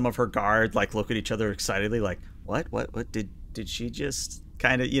this, some of her guard look at each other excitedly, like, what did she just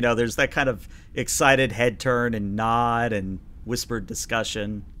kind of, there's that kind of excited head turn and nod and whispered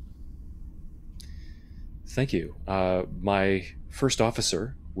discussion. Thank you. My first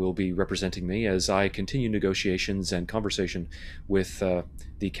officer will be representing me as I continue negotiations and conversation with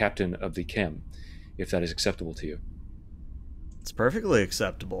the captain of the Chem, if that is acceptable to you. It's perfectly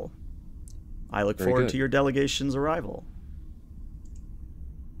acceptable. I look Very forward good. to your delegation's arrival.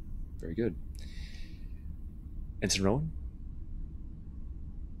 Very good. Ensign Rowan?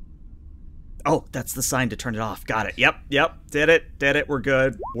 Oh, that's the sign to turn it off. Got it. Yep. Did it. We're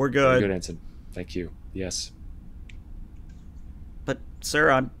good. Very good, Ensign. Thank you. Yes. sir,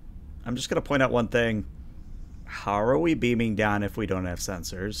 I'm just gonna point out one thing. How are we beaming down if we don't have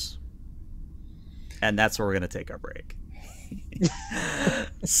sensors? And that's where we're gonna take our break.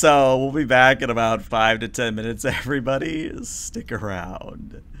 So we'll be back in about 5 to 10 minutes, everybody. Stick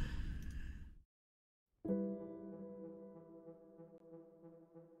around.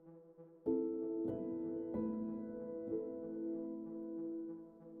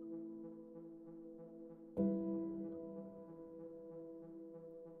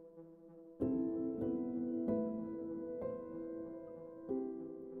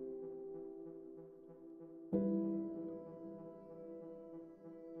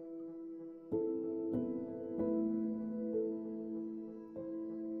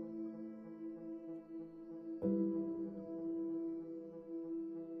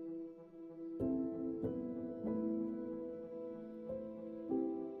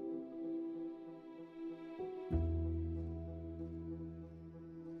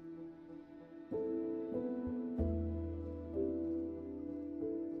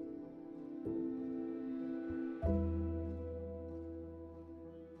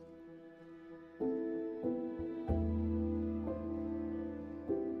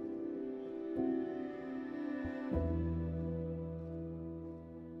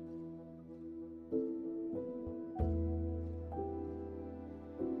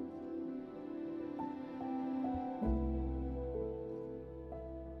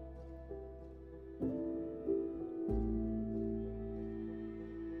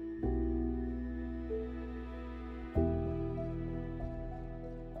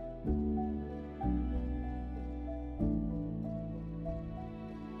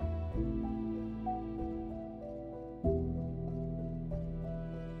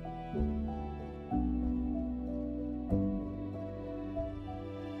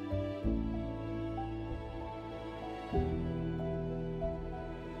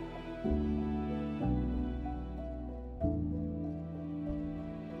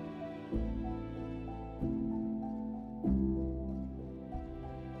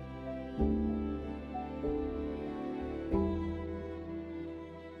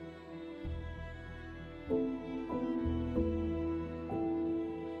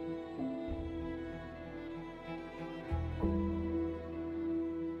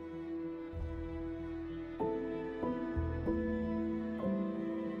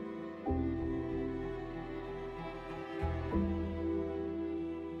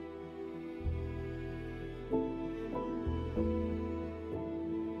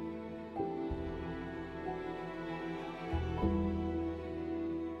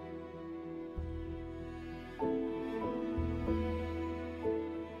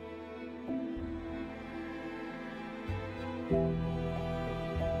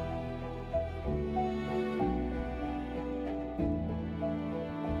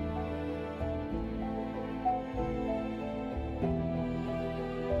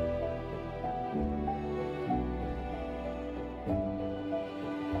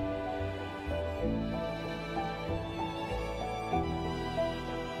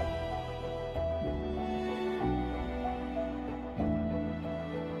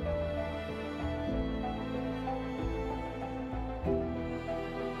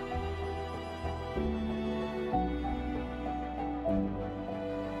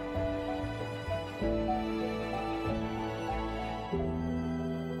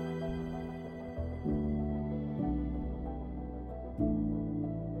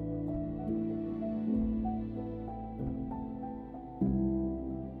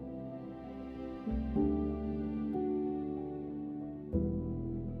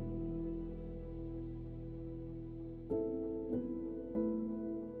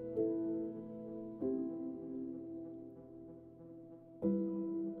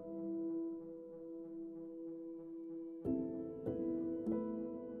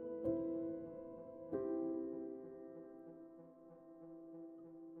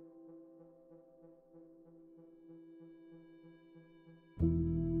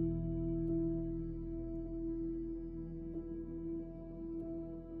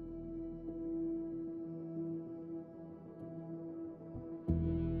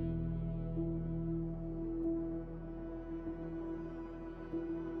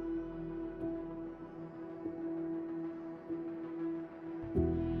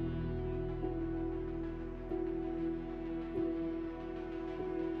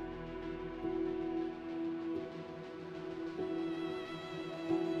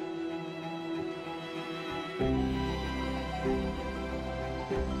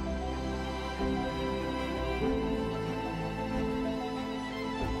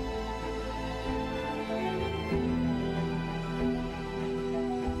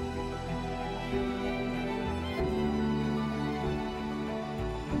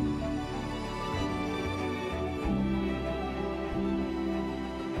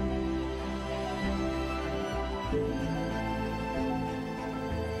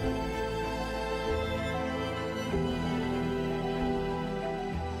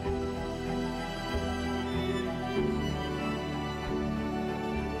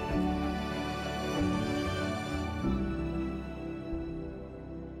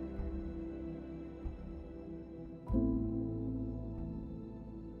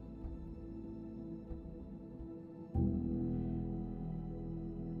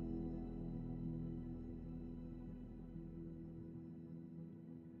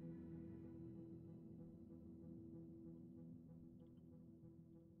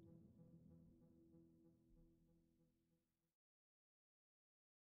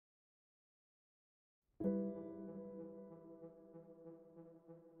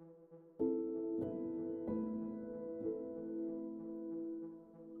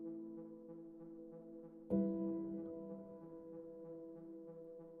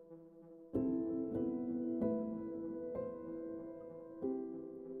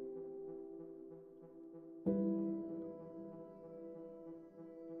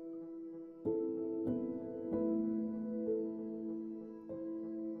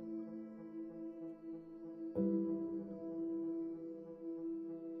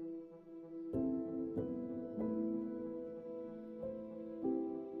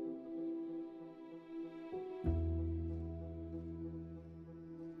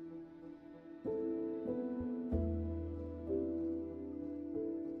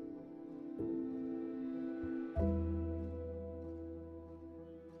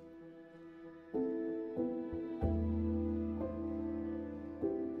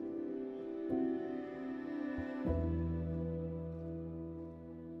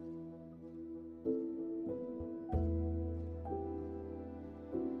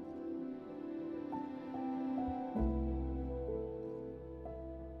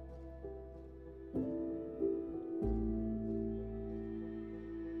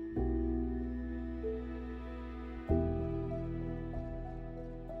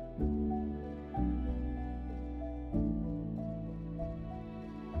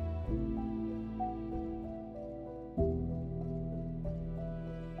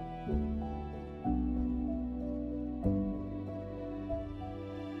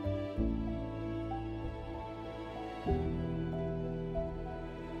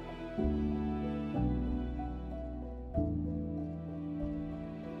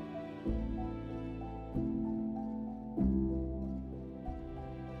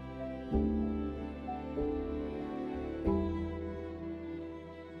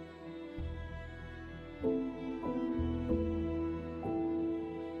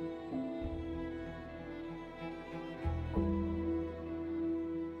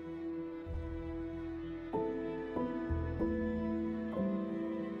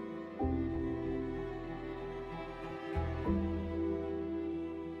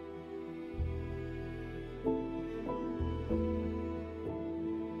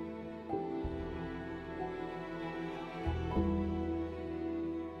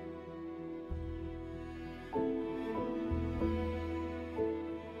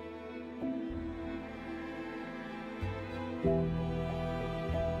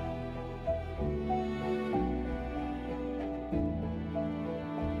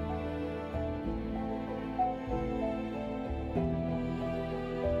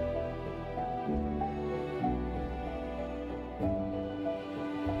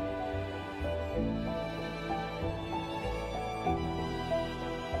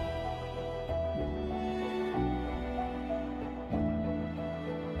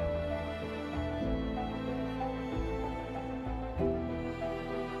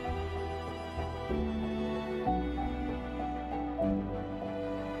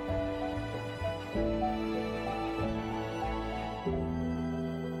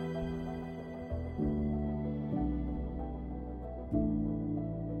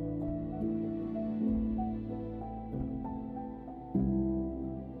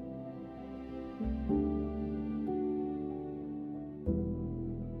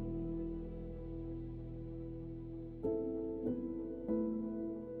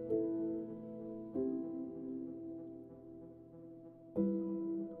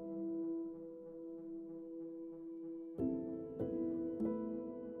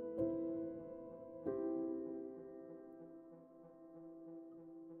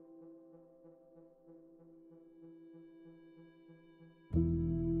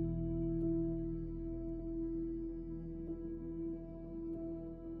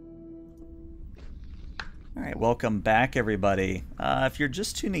 welcome back, everybody. If you're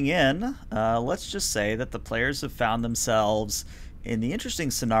just tuning in, let's just say that the players have found themselves in the interesting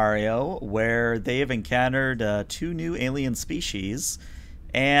scenario where they have encountered 2 new alien species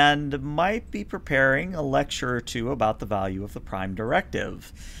and might be preparing a lecture or two about the value of the Prime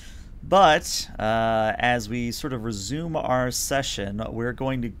Directive. But as we sort of resume our session, we're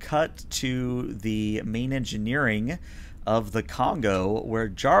going to cut to the main engineering of the Kongo, where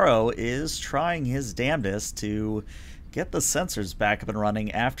Jaro is trying his damnedest to get the sensors back up and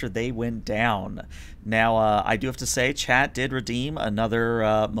running after they went down. Now, I do have to say, chat did redeem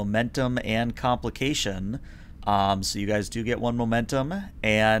another momentum and complication. So you guys do get 1 momentum.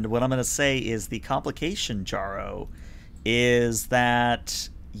 And what I'm going to say is the complication, Jaro, is that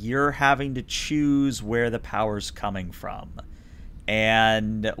you're having to choose where the power's coming from.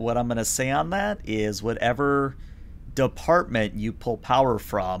 And what I'm going to say on that is whatever department you pull power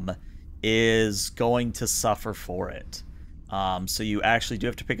from is going to suffer for it. So you actually do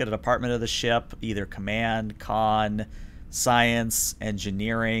have to pick a department of the ship, either command, con, science,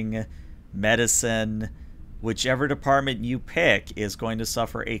 engineering, medicine. Whichever department you pick is going to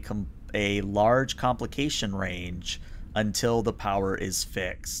suffer a large complication range until the power is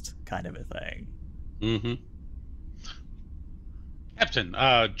fixed, kind of a thing. Mm-hmm. Captain,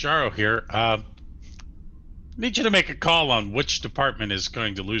 Jaro here. Need you to make a call on which department is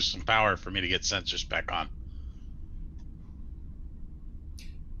going to lose some power for me to get sensors back on.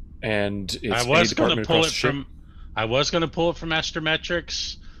 And it's I was going to pull it ship? from. I was going to pull it from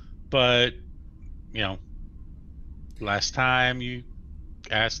Astrometrics, but you know, last time you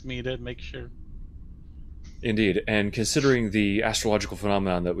asked me to make sure. Indeed, and considering the astrological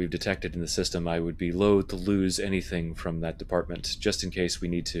phenomenon that we've detected in the system, I would be loath to lose anything from that department, just in case we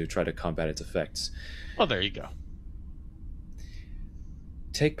need to try to combat its effects. Well, there you go.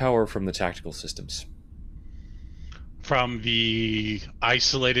 Take power from the tactical systems. From the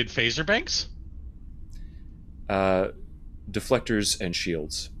isolated phaser banks? Deflectors and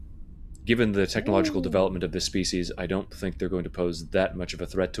shields. Given the technological development of this species, I don't think they're going to pose that much of a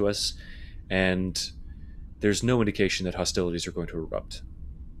threat to us, and there's no indication that hostilities are going to erupt.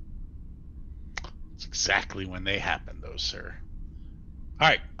 It's exactly when they happen, though, sir. All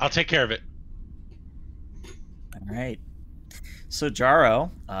right, I'll take care of it. All right. So, Jaro,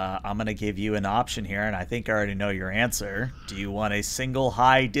 I'm going to give you an option here, and I think I already know your answer. Do you want a single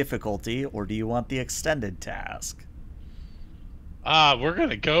high difficulty, or do you want the extended task? We're going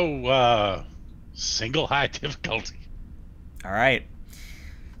to go single high difficulty. All right.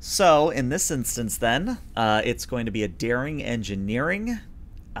 So, in this instance, then, it's going to be a daring engineering.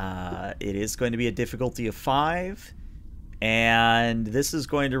 It is going to be a difficulty of 5. And this is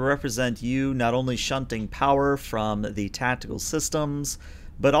going to represent you not only shunting power from the tactical systems,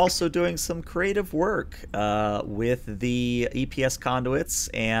 but also doing some creative work with the EPS conduits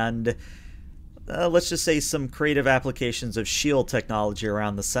and let's just say some creative applications of shield technology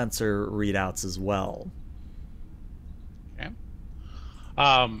around the sensor readouts as well. Okay.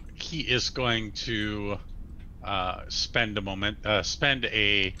 He is going to spend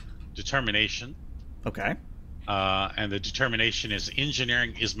a determination. Okay. And the determination is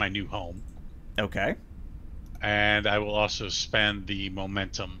engineering is my new home. Okay. And I will also spend the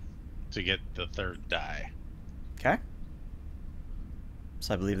momentum to get the 3rd die. Okay.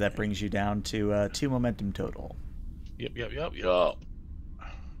 So I believe that brings you down to 2 momentum total. Yep.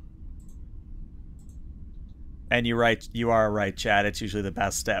 And you are right, Chad. It's usually the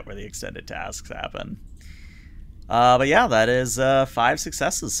best step where the extended tasks happen. But yeah, that is 5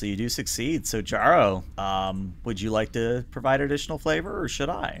 successes, so you do succeed. So Jaro, would you like to provide additional flavor, or should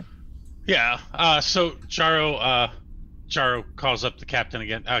I? Yeah. So Jaro calls up the captain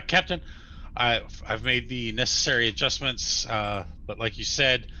again. Captain, I've made the necessary adjustments, but like you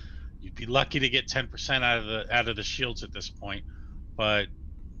said, you'd be lucky to get 10% out of the shields at this point. But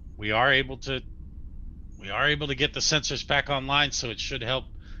we are able to get the sensors back online, so it should help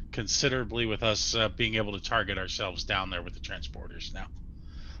considerably with us being able to target ourselves down there with the transporters now.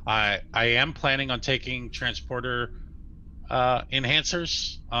 I am planning on taking transporter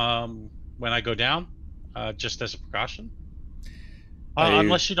enhancers when I go down, just as a precaution.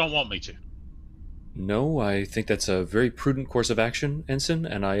 Unless you don't want me to. No, I think that's a very prudent course of action, Ensign,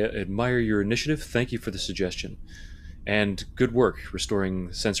 and I admire your initiative. Thank you for the suggestion. And good work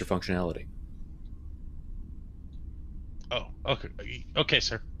restoring sensor functionality. Oh, okay. Okay,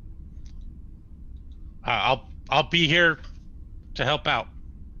 sir. I'll be here to help out.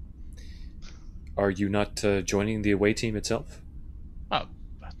 Are you not joining the away team itself?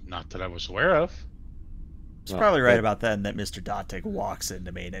 Not that I was aware of. It's probably right about then that Mr. Dotic walks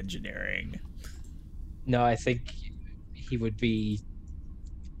into main engineering. No, I think he would be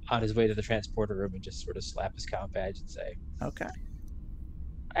on his way to the transporter room and just sort of slap his comm badge and say, Okay.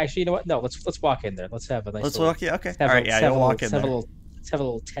 "Actually, you know what? No, let's walk in there. Let's have a nice Let's little. walk. Yeah. Okay. Let's have All a, right. let's Yeah. have You'll a little. walk Let's in have a there. little. Let's have a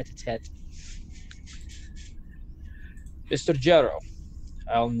little tete-a-tete. Mr. Jarrow,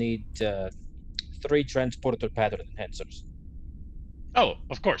 I'll need 3 transporter pattern enhancers. Oh,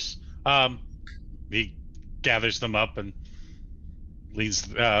 of course. He gathers them up and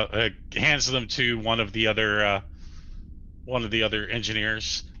hands them to one of the other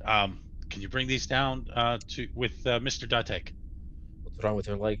engineers. Can you bring these down to with Mr. Datek? What's wrong with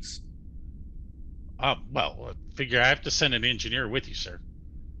her legs? Well, figure I have to send an engineer with you, sir.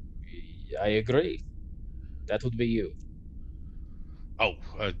 I agree. That would be you. Oh,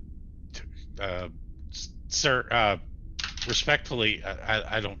 uh, sir. Respectfully,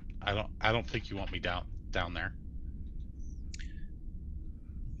 I don't think you want me down there.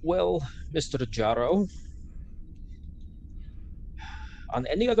 Well, Mr. Jarrow, on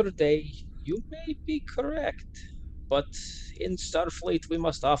any other day, you may be correct. But in Starfleet, we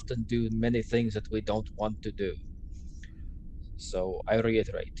must often do many things that we don't want to do. So I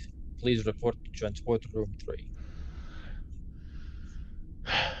reiterate, please report to Transport Room 3.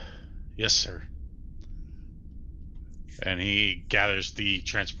 Yes, sir. And he gathers the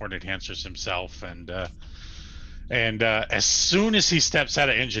transport enhancers himself, and as soon as he steps out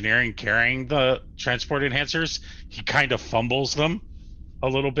of engineering carrying the transport enhancers, he kind of fumbles them a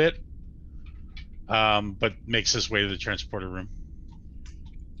little bit, but makes his way to the transporter room.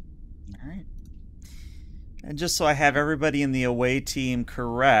 All right. And just so I have everybody in the away team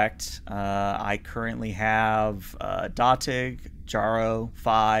correct, I currently have Datig, Jaro,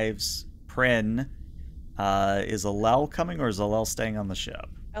 Fives, Prin. Is Alel coming, or is Alel staying on the ship?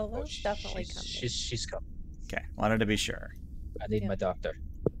 Elva's definitely coming. She's coming. Okay, wanted to be sure. I need my doctor.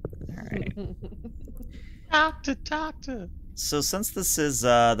 All right. Doctor. So since this is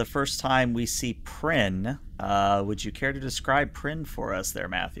the first time we see Prin, would you care to describe Prin for us there,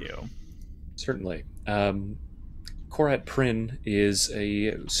 Matthew? Certainly. Korat Prin is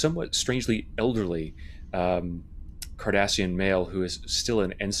a somewhat strangely elderly Cardassian male who is still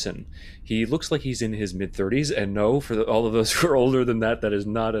an ensign. He looks like he's in his mid-30s, and no, for all of those who are older than that, that is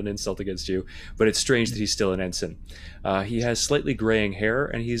not an insult against you, but it's strange that he's still an ensign. He has slightly graying hair,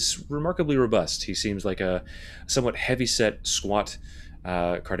 and he's remarkably robust. He seems like a somewhat heavy-set, squat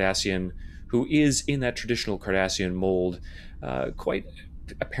Cardassian who is, in that traditional Cardassian mold, quite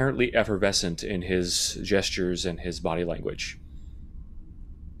apparently effervescent in his gestures and his body language.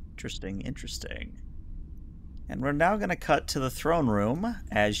 Interesting. And we're now going to cut to the throne room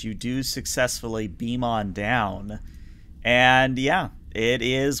as you do successfully beam on down. And yeah, it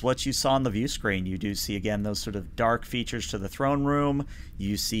is what you saw on the view screen. You do see again those sort of dark features to the throne room.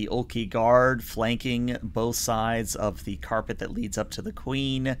 You see Ulki Guard flanking both sides of the carpet that leads up to the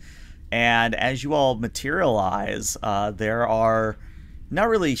Queen. And as you all materialize, there are not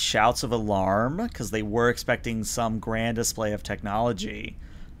really shouts of alarm, because they were expecting some grand display of technology.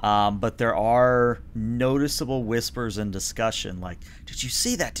 But there are noticeable whispers and discussion like, did you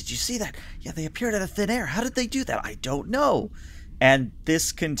see that? Did you see that? Yeah, they appeared out of thin air. How did they do that? I don't know. And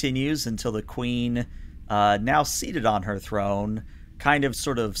this continues until the Queen, now seated on her throne, kind of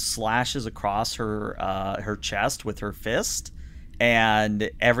sort of slashes across her chest with her fist,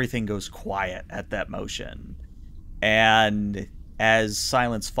 and everything goes quiet at that motion. And as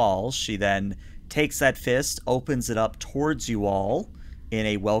silence falls, she then takes that fist, opens it up towards you all in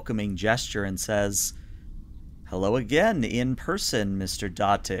a welcoming gesture, and says, "Hello again, in person, Mr.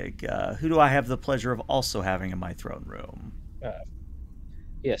 Datig. Who do I have the pleasure of also having in my throne room?"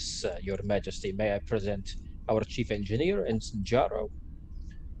 Yes, Your Majesty, may I present our Chief Engineer, Ensign Jarrow,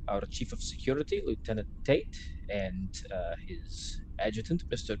 our Chief of Security, Lieutenant Tate, and his Adjutant,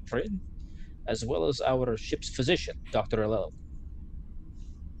 Mr. Prin, as well as our ship's physician, Dr. Alel.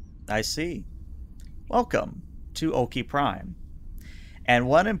 I see. Welcome to Oki Prime. And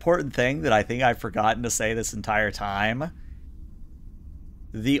one important thing that I think I've forgotten to say this entire time,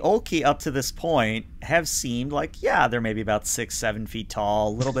 the Oki up to this point have seemed like, yeah, they're maybe about 6-7 feet tall,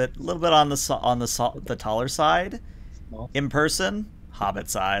 a little bit on the taller side. In person, hobbit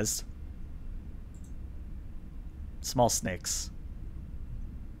sized, small snakes.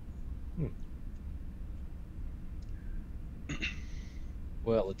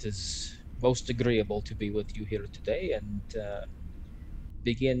 Well, it is most agreeable to be with you here today and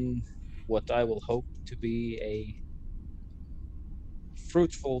begin what I will hope to be a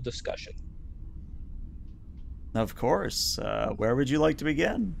fruitful discussion. Of course. Where would you like to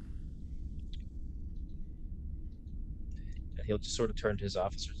begin? And he'll just sort of turn to his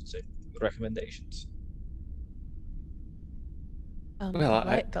officers and say, recommendations.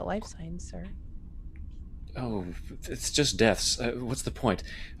 Well, But life signs, sir. Oh, it's just deaths. What's the point?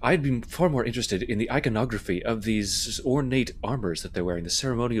 I'd be far more interested in the iconography of these ornate armors that they're wearing, the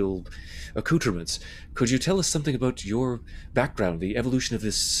ceremonial accoutrements. Could you tell us something about your background, the evolution of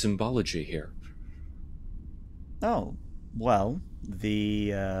this symbology here? Oh, well,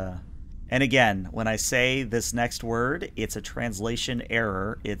 and again, when I say this next word, it's a translation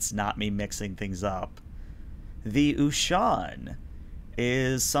error. It's not me mixing things up. The Ushan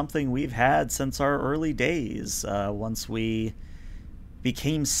is something we've had since our early days, once we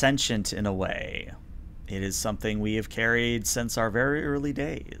became sentient in a way. It is something we have carried since our very early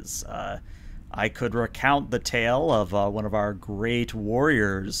days. I could recount the tale of one of our great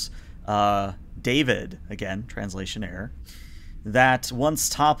warriors, David, again, translation error, that once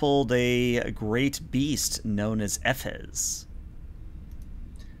toppled a great beast known as U.S.S.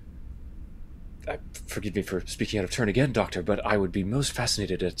 Forgive me for speaking out of turn again, Doctor, but I would be most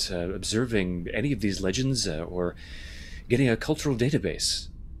fascinated at observing any of these legends or getting a cultural database.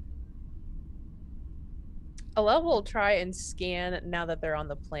 Alel will try and scan now that they're on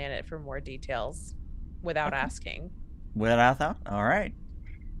the planet for more details without asking. Without that? All right.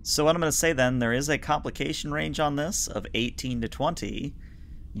 So what I'm going to say then, there is a complication range on this of 18 to 20.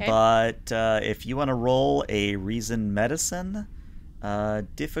 Okay. But if you want to roll a reason medicine,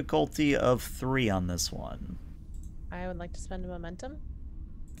 difficulty of 3 on this one. I would like to spend a momentum.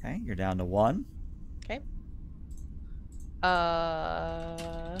 Okay, you're down to 1. Okay.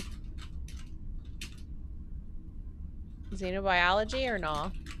 Xenobiology or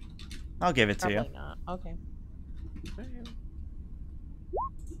no? I'll give it Probably to you. Not. Okay.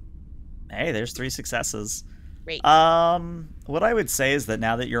 Hey, there's 3 successes. Great. What I would say is that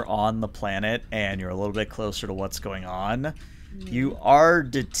now that you're on the planet and you're a little bit closer to what's going on, you are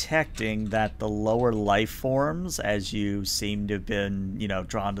detecting that the lower life forms, as you seem to have been,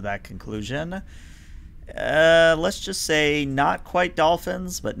 drawn to that conclusion, let's just say not quite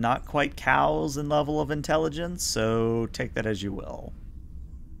dolphins, but not quite cows in level of intelligence, so take that as you will.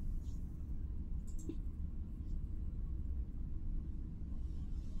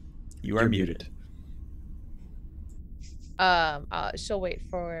 You're muted. She'll wait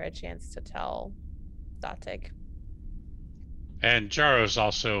for a chance to tell Datig. And Jaro's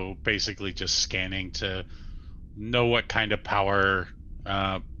also basically just scanning to know what kind of power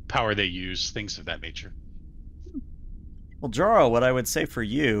they use, things of that nature. Well, Jaro, what I would say for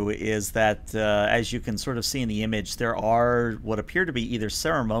you is that, as you can sort of see in the image, there are what appear to be either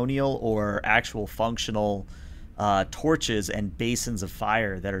ceremonial or actual functional torches and basins of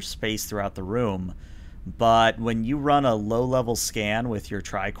fire that are spaced throughout the room. But when you run a low-level scan with your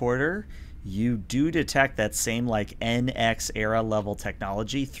tricorder, you do detect that same NX era level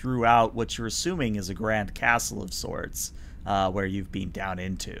technology throughout what you're assuming is a grand castle of sorts, where you've been down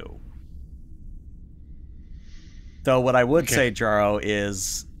into. Though what I would say, Jaro,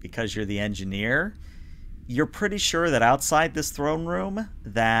 is because you're the engineer, you're pretty sure that outside this throne room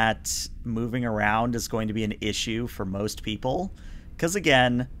that moving around is going to be an issue for most people. Because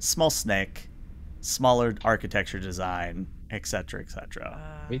again, small snake, smaller architecture design, etc.,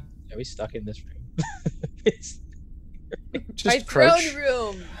 etc. Are we stuck in this room? My throne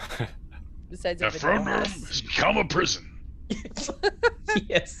room. Besides the throne room has become a prison.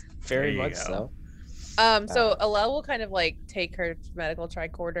 Yes, very much so. So Alel will kind of take her medical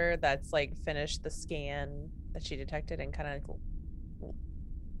tricorder that's finished the scan that she detected and kind of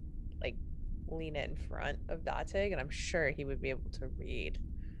lean it in front of Datig, and I'm sure he would be able to read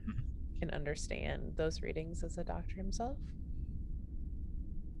and understand those readings as a doctor himself.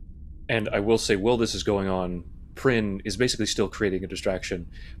 And I will say, while this is going on, Prin is basically still creating a distraction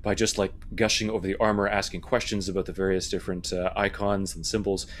by just gushing over the armor, asking questions about the various different icons and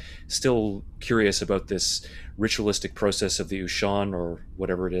symbols, still curious about this ritualistic process of the Ushan or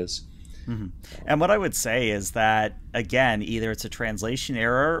whatever it is. Mm-hmm. And what I would say is that, again, either it's a translation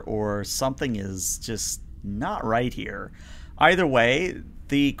error or something is just not right here. Either way,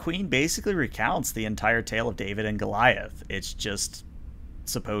 the queen basically recounts the entire tale of David and Goliath. It's just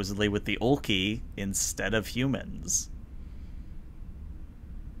supposedly with the Ulki instead of humans.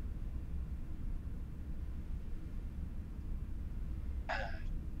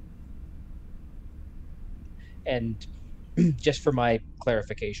 And just for my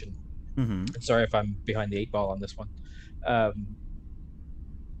clarification, sorry if I'm behind the 8 ball on this one.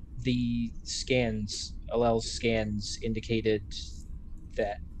 The scans, Alel's scans, indicated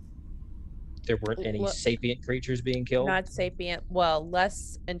that there weren't any sapient creatures being killed? Not sapient. Well,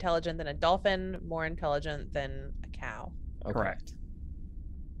 less intelligent than a dolphin, more intelligent than a cow. Okay. Correct.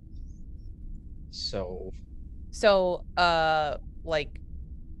 So like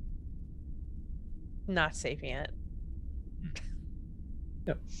not sapient.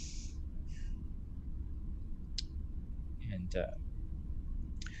 Yep. And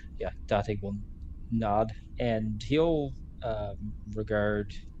yeah, Datig will nod, and he'll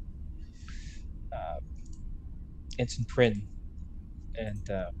regard Ensign Prin and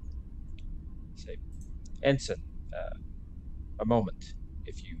say, Ensign, a moment,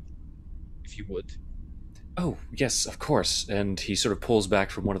 if you would. Oh, yes, of course. And he sort of pulls back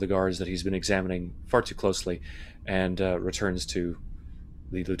from one of the guards that he's been examining far too closely and returns to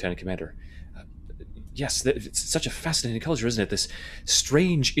the lieutenant commander. Yes, it's such a fascinating culture, isn't it? This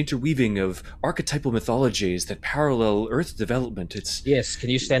strange interweaving of archetypal mythologies that parallel Earth development. It's Yes, can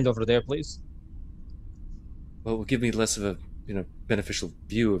you stand over there, please? well, it will give me less of a beneficial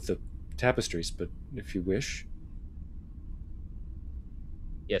view of the tapestries, but if you wish,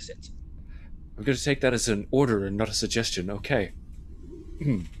 Yes, Ensign. I'm going to take that as an order and not a suggestion. Okay,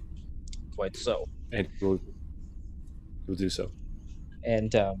 Quite so. and we'll do so.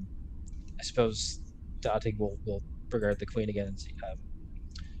 And I suppose Datig will regard the Queen again and say,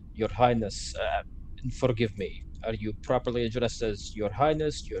 Your Highness, forgive me. Are you properly addressed as Your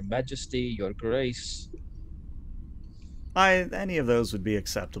Highness, Your Majesty, Your Grace? Any of those would be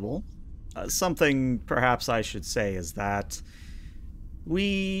acceptable. Something perhaps I should say is that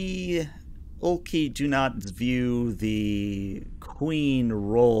we Ulki do not view the queen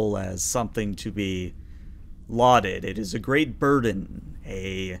role as something to be lauded. It is a great burden,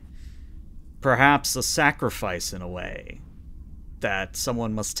 perhaps a sacrifice in a way, that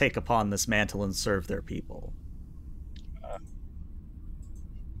someone must take upon this mantle and serve their people.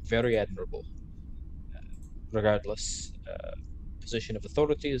 Very admirable. Regardless, position of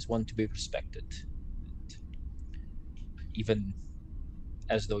authority is one to be respected. Even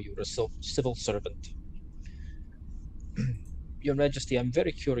as though you were a civil servant. Your Majesty, I'm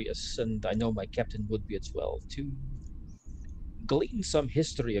very curious, and I know my captain would be as well, to glean some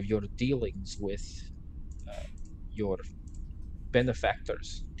history of your dealings with your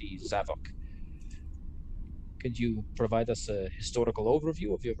benefactors, the Zavok. Could you provide us a historical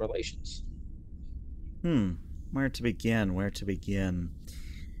overview of your relations? Where to begin?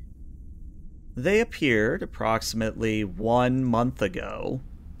 They appeared approximately 1 month ago.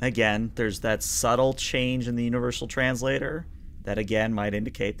 Again, there's that subtle change in the Universal Translator that again might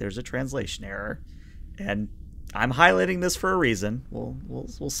indicate there's a translation error. And I'm highlighting this for a reason.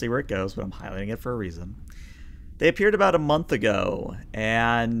 We'll see where it goes, but I'm highlighting it for a reason. They appeared about a month ago,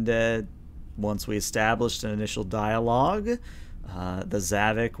 and once we established an initial dialogue, the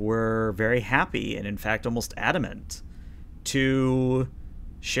Zavik were very happy and in fact almost adamant to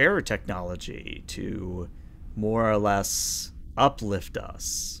share technology, to more or less uplift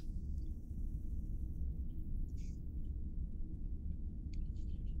us.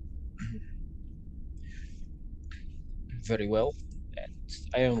 Very well, and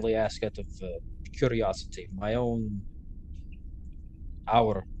I only ask out of curiosity.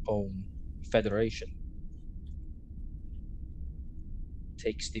 Our own federation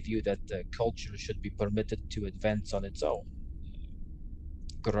takes the view that the culture should be permitted to advance on its own,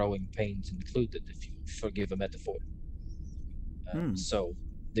 growing pains included, if you forgive a metaphor. So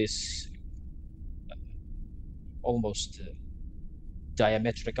this almost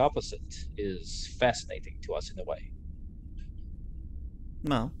diametric opposite is fascinating to us in a way.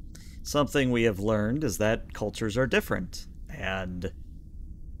 Well, something we have learned is that cultures are different, and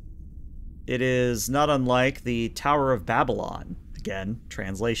it is not unlike the Tower of Babylon. Again,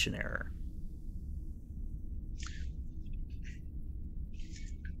 translation error.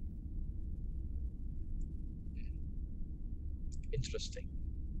 Interesting.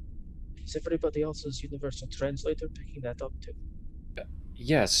 Is everybody else's universal translator picking that up too?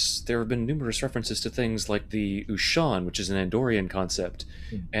 Yes, there have been numerous references to things like the Ushan, which is an Andorian concept,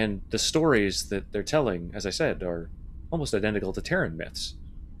 and the stories that they're telling, as I said, are almost identical to Terran myths.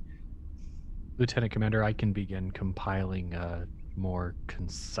 Lieutenant Commander, I can begin compiling a more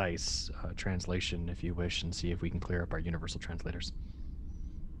concise translation if you wish, and see if we can clear up our universal translators.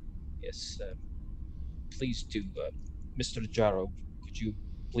 Yes, please do. Mr. Jaro, could you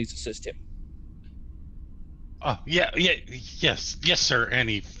please assist him? Yes, sir. And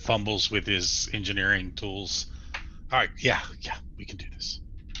he fumbles with his engineering tools. All right, yeah, we can do this.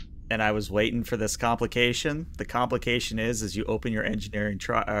 And I was waiting for this complication. The complication is you open your engineering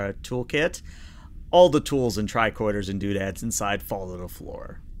toolkit, all the tools and tricorders and doodads inside fall to the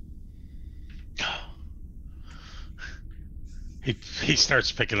floor. He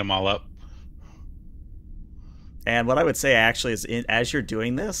starts picking them all up. And what I would say actually is, as you're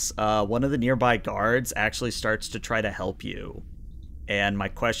doing this, one of the nearby guards actually starts to try to help you. And my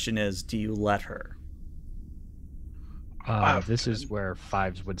question is, do you let her? This is where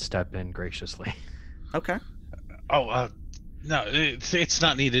Fives would step in graciously. Okay. No, it's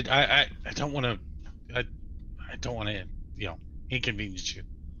not needed. I don't want to. I don't want to, inconvenience you.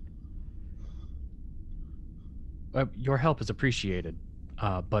 Your help is appreciated,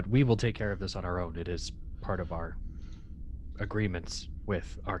 but we will take care of this on our own. It is part of our agreements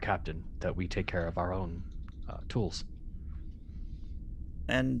with our captain that we take care of our own tools.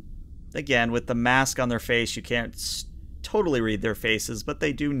 And again, with the mask on their face, you can't totally read their faces, but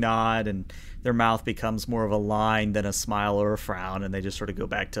they do nod, and their mouth becomes more of a line than a smile or a frown, and they just sort of go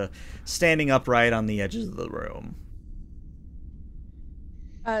back to standing upright on the edges of the room.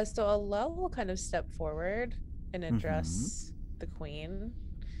 So Alel will kind of step forward and address the queen.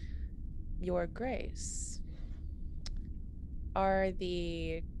 Your Grace, are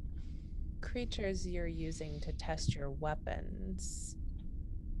the creatures you're using to test your weapons,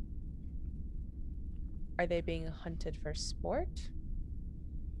 are they being hunted for sport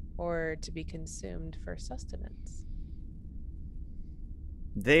or to be consumed for sustenance?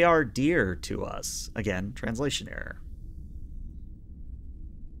 They are dear to us. Again, translation error.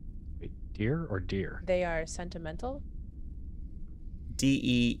 Wait, deer or deer? They are sentimental.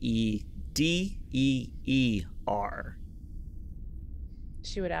 Deeder.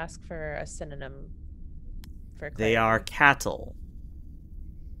 She would ask for a synonym for clarity. They are cattle.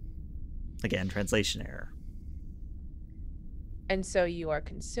 Again, translation error. And so you are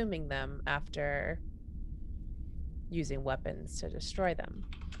consuming them after using weapons to destroy them.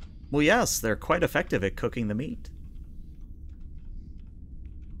 Well, yes, they're quite effective at cooking the meat.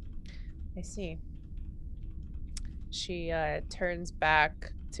 I see. She turns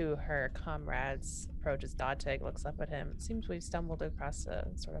back to her comrades, approaches Datig, looks up at him. It seems we've stumbled across a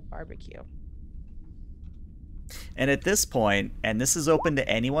sort of barbecue. And at this point, and this is open to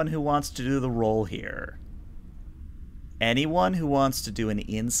anyone who wants to do the role here, anyone who wants to do an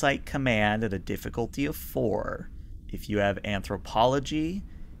insight command at a difficulty of 4, if you have anthropology,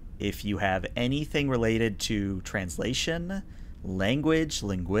 if you have anything related to translation, language,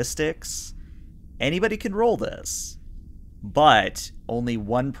 linguistics, anybody can roll this. But only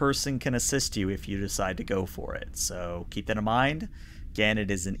one person can assist you if you decide to go for it. So keep that in mind. Again,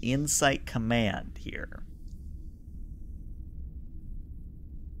 it is an insight command here.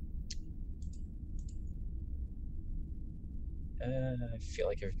 I feel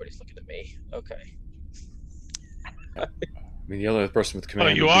like everybody's looking at me. Okay. I mean, the other person with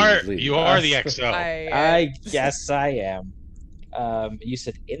command. You are the XO. I guess I am. You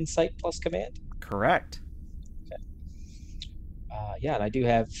said insight plus command? Correct. Okay. Yeah, and I do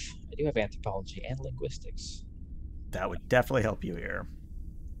have anthropology and linguistics. That would definitely help you here.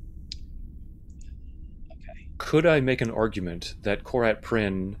 Okay. Could I make an argument that Korat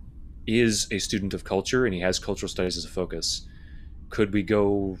Prin is a student of culture and he has cultural studies as a focus? Could we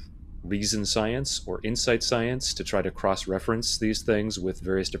go reason science or insight science to try to cross-reference these things with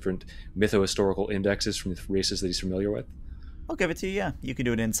various different mytho-historical indexes from the races that he's familiar with? I'll give it to you, yeah. You can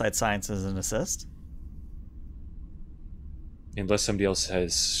do an insight science as an assist. Unless somebody else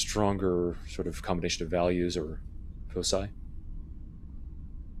has stronger sort of combination of values or foci. All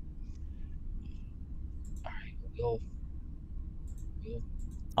right. We'll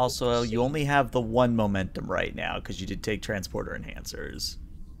Also, you only have the 1 momentum right now because you did take transporter enhancers.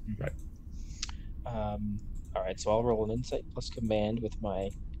 Right. All right, so I'll roll an insight plus command with my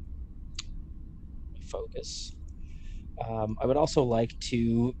focus. I would also like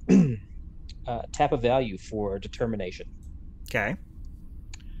to tap a value for determination. Okay.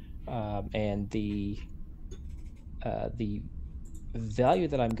 And the value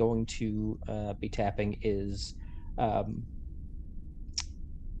that I'm going to be tapping is let's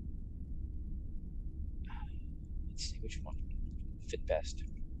see which one fit best.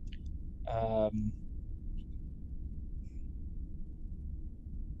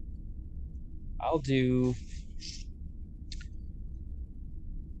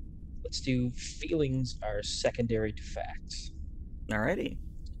 Let's do feelings are secondary to facts. Alrighty.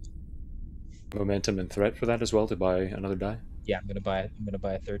 Momentum and threat for that as well to buy another die? Yeah, I'm gonna buy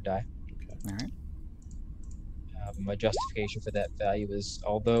a third die. Okay. Alright. My justification for that value is,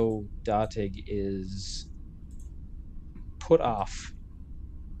 although Datig is put off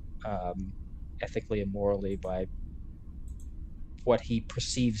ethically and morally by what he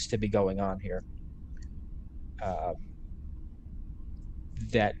perceives to be going on here,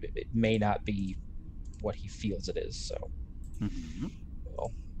 that it may not be what he feels it is. So,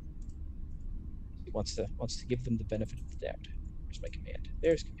 well, he wants to give them the benefit of the doubt. Here's my command.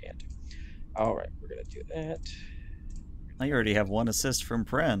 There's command. All right, we're gonna do that. I already have 1 assist from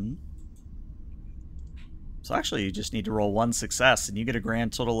Prin. So actually, you just need to roll 1 success, and you get a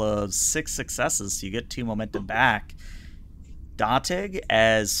grand total of 6 successes, so you get 2 momentum back. Datig,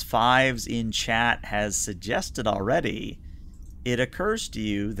 as Fives in chat has suggested already, it occurs to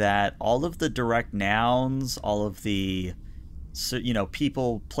you that all of the direct nouns, all of the,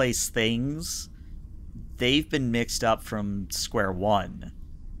 people, place, things, they've been mixed up from square one.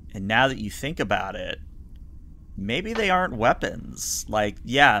 And now that you think about it, maybe they aren't weapons. Like,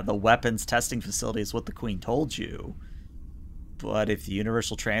 yeah, the weapons testing facility is what the Queen told you. But if the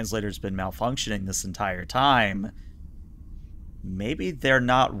Universal Translator's been malfunctioning this entire time, maybe they're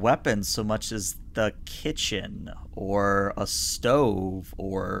not weapons so much as the kitchen or a stove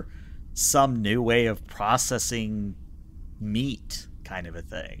or some new way of processing meat kind of a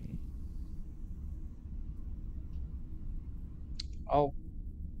thing. I'll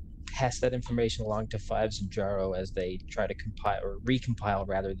pass that information along to Fives and Jaro as they try to compile or recompile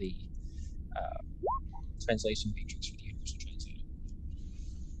rather the translation matrix for the Universal Translator.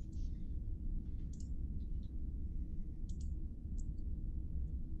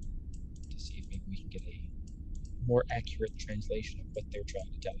 To see if maybe we can get a more accurate translation of what they're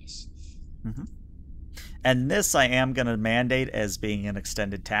trying to tell us. Mm-hmm. And this I am going to mandate as being an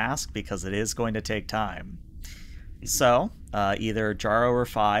extended task because it is going to take time. So, either Jaro or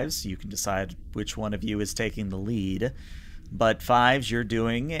Fives, you can decide which one of you is taking the lead. But Fives, you're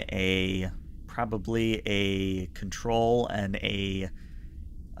doing probably a control and a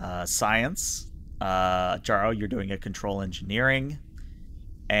science. Jaro, you're doing a control engineering.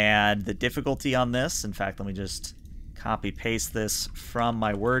 And the difficulty on this, in fact, let me just copy paste this from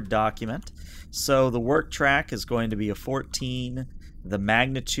my Word document. So the work track is going to be a 14. The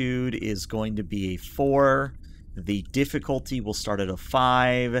magnitude is going to be a 4. The difficulty will start at a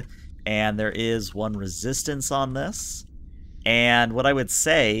 5, and there is 1 resistance on this. And what I would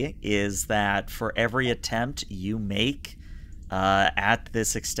say is that for every attempt you make at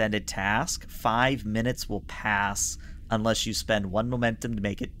this extended task, 5 minutes will pass unless you spend 1 momentum to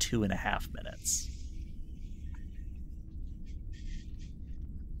make it 2.5 minutes.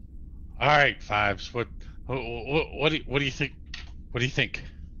 All right, Fives. What do you think? What do you think?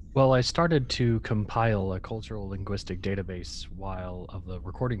 Well, I started to compile a cultural linguistic database of the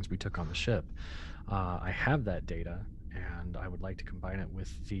recordings we took on the ship. I have that data, and I would like to combine it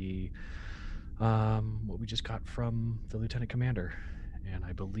with the what we just got from the Lieutenant Commander, and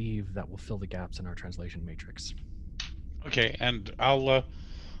I believe that will fill the gaps in our translation matrix. Okay, and I'll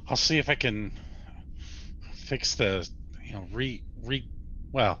see if I can fix the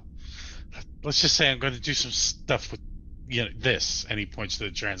well, let's just say I'm going to do some stuff with this, and he points to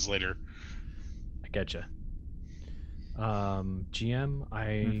the translator. I getcha. GM, I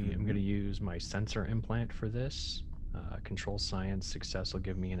am going to use my sensor implant for this. Control science success will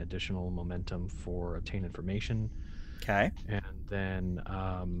give me an additional momentum for obtain information. Okay. And then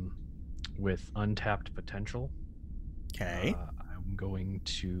with untapped potential, okay, I'm going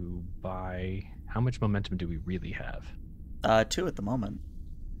to buy. How much momentum do we really have? 2 at the moment.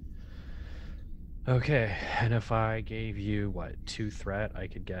 Okay, and if I gave you 2 threat, I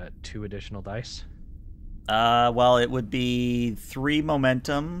could get 2 additional dice. Well, it would be 3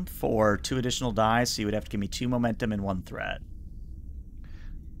 momentum for 2 additional dice, so you would have to give me 2 momentum and 1 threat.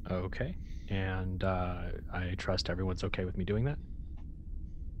 Okay, and I trust everyone's okay with me doing that?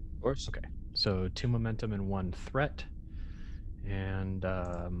 Of course. Okay, so 2 momentum and 1 threat, and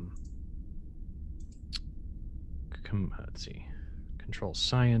let's see, control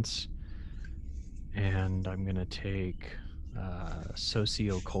science, and I'm gonna take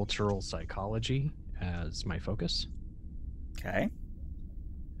sociocultural psychology as my focus. Okay.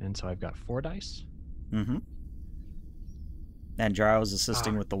 And so I've got 4 dice. Mm-hmm. And Jaro is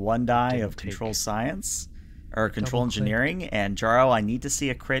assisting with the 1 die of control science or control engineering. And Jaro, I need to see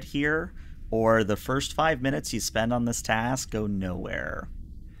a crit here, or the first 5 minutes you spend on this task go nowhere.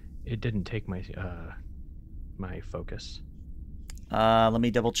 It didn't take my my focus. Let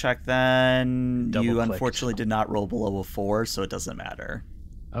me double check then. You Double-clicked. unfortunately did not roll below a 4, so it doesn't matter.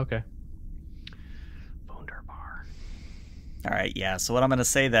 Okay. Wunderbar. All right, yeah. So what I'm going to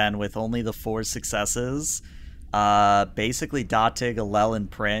say then, with only the 4 successes, basically Datig, Alel,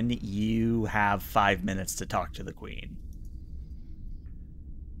 and Prin, you have 5 minutes to talk to the Queen.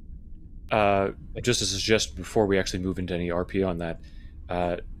 Just as a suggestion before we actually move into any RP on that,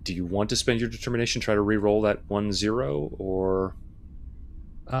 do you want to spend your determination, try to re-roll that 1-0, or?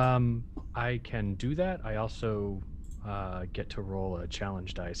 I can do that. I also get to roll a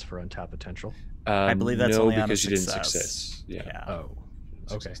challenge dice for untapped potential. I believe that's only on a because you didn't success. success. Yeah. Oh,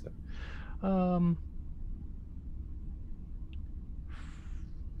 okay.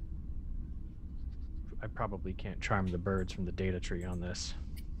 I probably can't charm the birds from the data tree on this.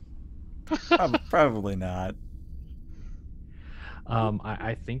 Probably not.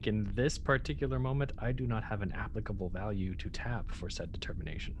 I think in this particular moment, I do not have an applicable value to tap for said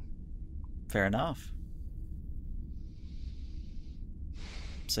determination. Fair enough.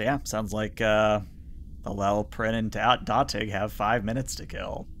 So yeah, sounds like Alel, Prin, and Datig have 5 minutes to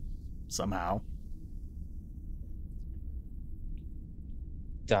kill. Somehow.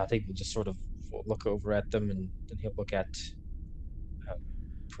 Datig will just sort of look over at them, and then he'll look at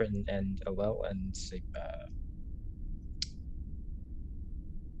Prin and Alel and say,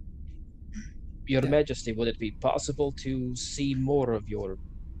 Your Majesty, would it be possible to see more of your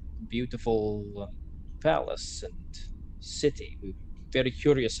beautiful palace and city? We're very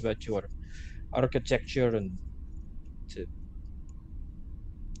curious about your architecture and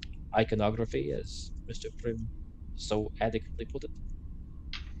iconography, as Mr. Prim so adequately put it.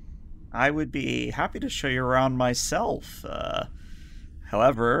 I would be happy to show you around myself.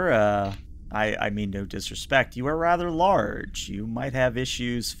 However, I mean no disrespect. You are rather large. You might have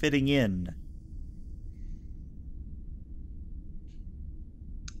issues fitting in.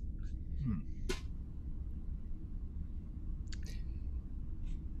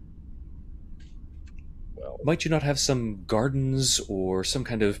 Well, Might you not have some gardens or some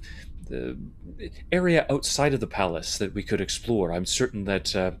kind of area outside of the palace that we could explore? I'm certain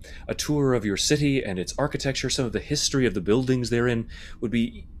that a tour of your city and its architecture, some of the history of the buildings therein, would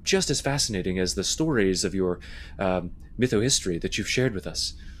be just as fascinating as the stories of your mytho-history that you've shared with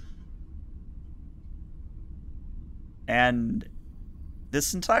us. And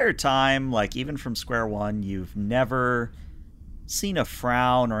this entire time, like even from square one, you've never seen a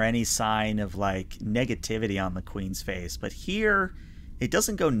frown or any sign of like negativity on the queen's face. But here, it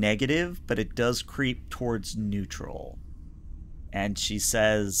doesn't go negative, but it does creep towards neutral. And she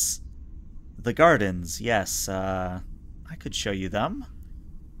says, the gardens, yes, I could show you them.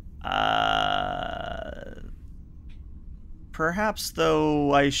 Perhaps,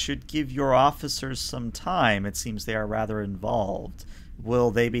 though, I should give your officers some time. It seems they are rather involved.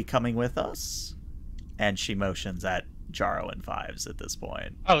 Will they be coming with us? And she motions at Jaro and Fives at this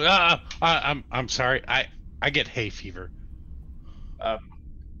point. Oh, I'm sorry. I get hay fever.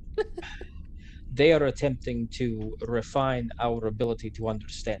 They are attempting to refine our ability to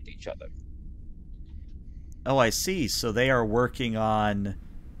understand each other. Oh, I see. So they are working on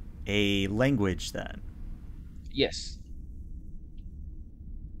a language then. Yes.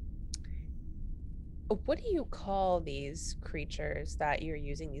 What do you call these creatures that you're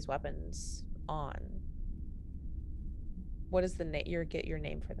using these weapons on? What is the name? Get your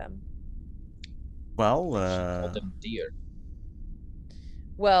name for them. Well, Call them deer.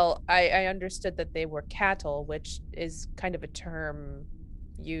 Well, I understood that they were cattle, which is kind of a term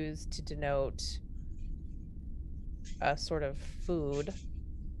used to denote a sort of food.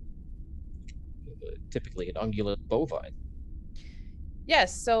 Typically an ungulate bovine.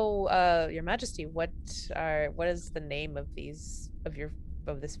 Yes. So, Your Majesty, what is the name of this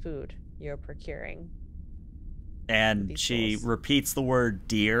food you're procuring? and she repeats the word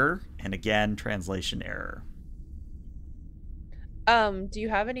deer, and again, translation error. Do you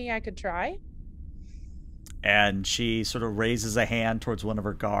have any I could try? And she sort of raises a hand towards one of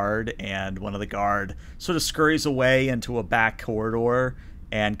her guard, and one of the guard sort of scurries away into a back corridor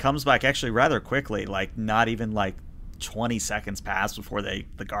and comes back actually rather quickly, like not even like 20 seconds pass before the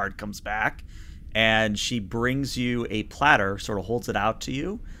guard comes back. And she brings you a platter, sort of holds it out to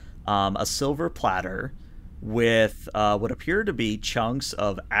you, a silver platter with what appear to be chunks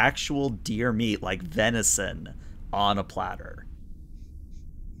of actual deer meat, like venison, on a platter.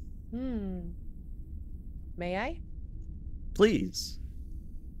 May I? Please.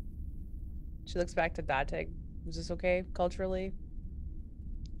 She looks back to Datig. Is this okay culturally?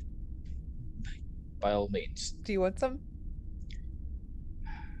 By all means. Do you want some?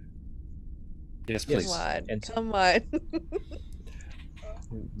 Yes, please. Come on. And- Come on.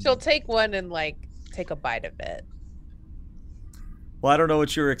 She'll take one and like take a bite of it. Well, I don't know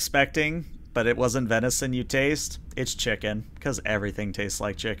what you were expecting, but it wasn't venison you taste. It's chicken, because everything tastes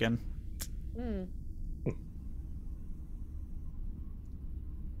like chicken.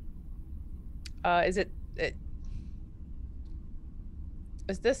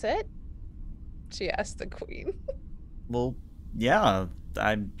 Is this it? She asked the queen. Well, yeah,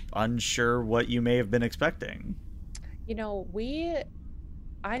 I'm unsure what you may have been expecting. You know,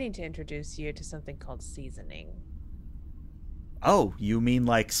 I need to introduce you to something called seasoning. Oh, you mean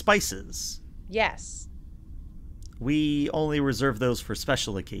like spices? Yes. We only reserve those for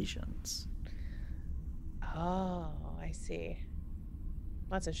special occasions. Oh, I see.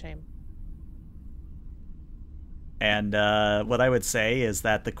 That's a shame. And what I would say is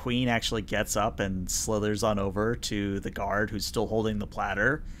that the queen actually gets up and slithers on over to the guard who's still holding the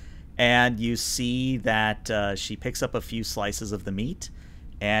platter. And you see that she picks up a few slices of the meat.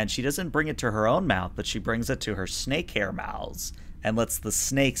 And she doesn't bring it to her own mouth, but she brings it to her snake hair mouths and lets the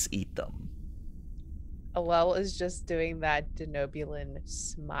snakes eat them. Alel is just doing that Denobulan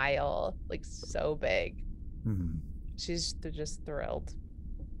smile, like so big. Hmm. She's just thrilled.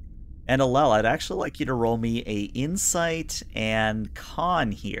 And Alel, I'd actually like you to roll me a insight and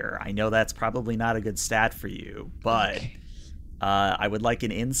con here. I know that's probably not a good stat for you, but Okay. I would like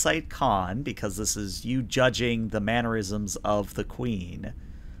an insight con because this is you judging the mannerisms of the queen.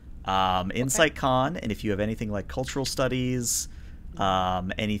 Insight con, and if you have anything like cultural studies,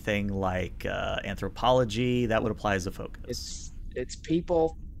 anything like anthropology, that would apply as a focus. It's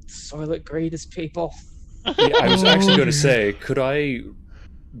people. Soylent Green is people. Yeah, I was actually going to say, could I,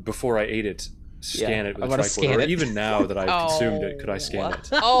 before I ate it, scan it with I a wanna tricorder? scan Or it. even now that I've consumed it, could I scan it?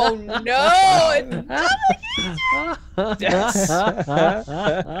 Oh no! Nice.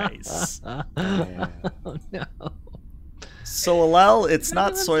 Yeah. Oh, no. So, Alel, it's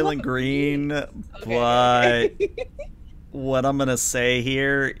not Soylent Green, but what I'm going to say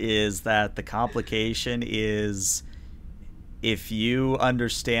here is that the complication is, if you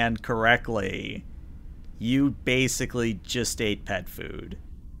understand correctly, you basically just ate pet food.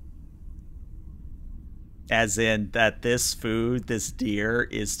 As in that this food, this deer,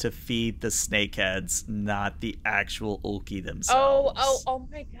 is to feed the snakeheads, not the actual Ulki themselves. Oh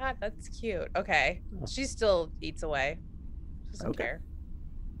my god, that's cute. Okay. She still eats away. She doesn't Okay. care.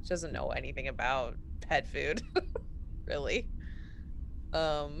 She doesn't know anything about pet food. Really.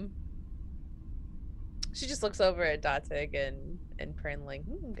 She just looks over at Datig and Pernling.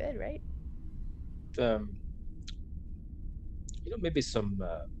 Good, right? Maybe some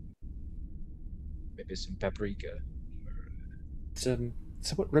paprika. It's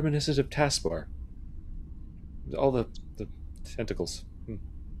somewhat reminiscent of Taskbar. All the tentacles.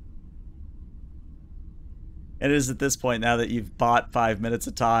 And it is at this point, now that you've bought 5 minutes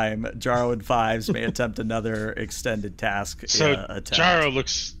of time, Jaro and Fives may attempt another extended task. So attempt. Jaro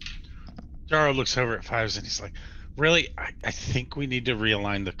looks over at Fives and he's like, really, I think we need to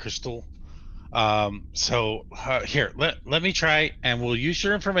realign the crystal. Here, let me try, and we'll use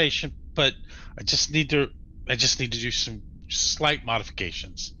your information, but I just need to do some slight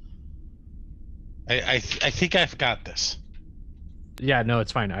modifications. I think I've got this. Yeah, no,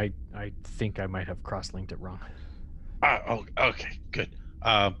 it's fine. I think I might have cross-linked it wrong. Oh, okay, good.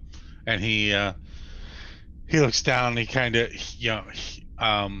 And he looks down and he kind of, he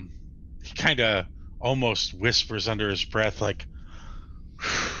kind of almost whispers under his breath, like,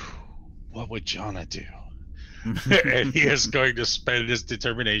 what would Jonna do? And he is going to spend his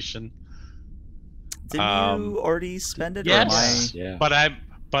determination. Did you already spend it? Yes. Or am Yeah.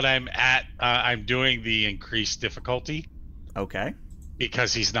 But I'm doing the increased difficulty I... Okay.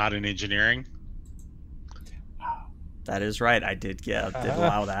 because he's not in engineering. That is right. I did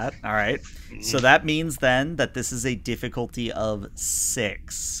allow that. All right. So that means then that this is a difficulty of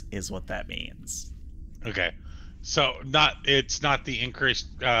 6 is what that means. Okay. So it's not the increased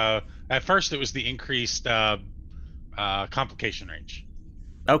at first it was the increased complication range.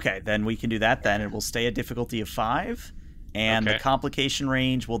 Okay, then we can do that then. It will stay a difficulty of 5, and the Okay. complication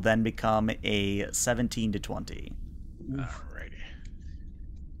range will then become a 17 to 20. Alrighty.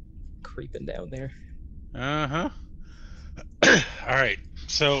 Creeping down there. Uh-huh. All right.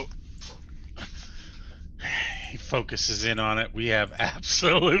 So he focuses in on it. We have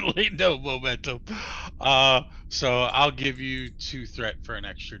absolutely no momentum. So I'll give you 2 threat for an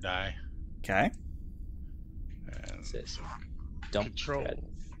extra die. Okay. And What's this? Dump control. threat.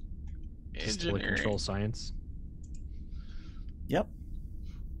 Still a Engineering. control science. Yep.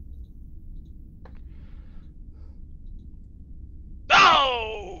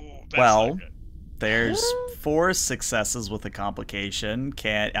 Oh! That's Well, not good. There's 4 successes with a complication.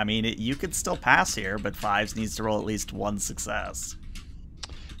 You could still pass here, but Fives needs to roll at least 1 success.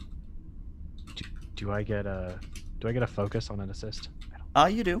 Do I get a focus on an assist?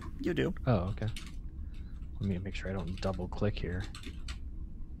 You do. You do. Oh, okay. Let me make sure I don't double click here.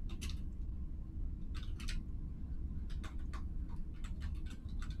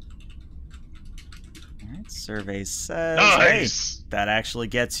 All right. Survey says Nice! hey, that actually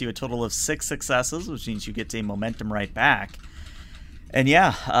gets you a total of 6 successes, which means you get a momentum right back. And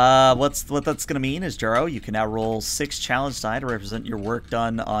yeah, what that's going to mean is, Jaro, you can now roll 6 challenge die to represent your work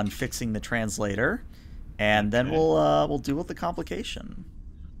done on fixing the translator, and then we'll deal with the complication.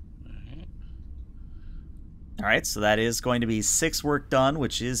 All right, so that is going to be 6 work done,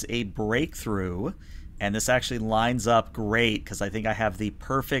 which is a breakthrough, and this actually lines up great because I think I have the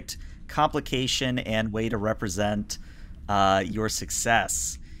perfect complication and way to represent your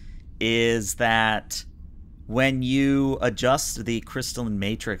success, is that when you adjust the crystalline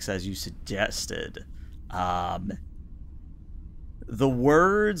matrix as you suggested, the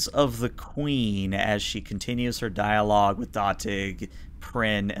words of the queen as she continues her dialogue with Datig,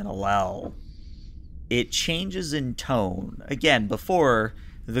 Prin, and Alel, it changes in tone. Again, before,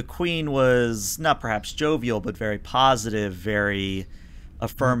 the queen was not perhaps jovial, but very positive, very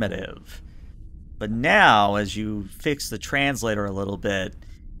affirmative. But now, as you fix the translator a little bit,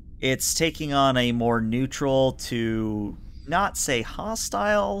 it's taking on a more neutral to not say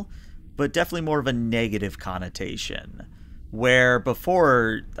hostile, but definitely more of a negative connotation. Where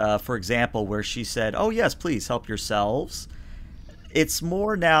before, for example, where she said, "Oh yes, please help yourselves," it's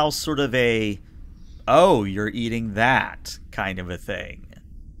more now sort of a, "Oh, you're eating that," kind of a thing.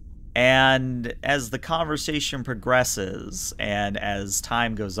 And as the conversation progresses and as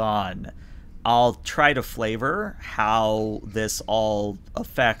time goes on, I'll try to flavor how this all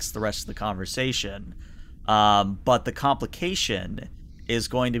affects the rest of the conversation. But the complication is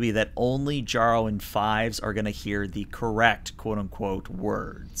going to be that only Jaro and Fives are going to hear the correct quote-unquote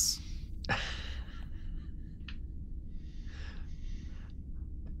words.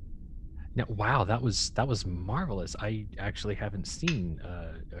 Now, wow, that was marvelous. I actually haven't seen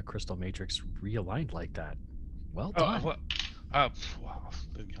a crystal matrix realigned like that. Well done. Well,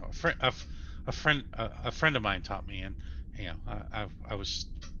 you know, a friend of mine taught me, and you know, I was,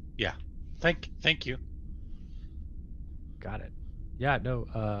 yeah. Thank you. Got it. Yeah, no,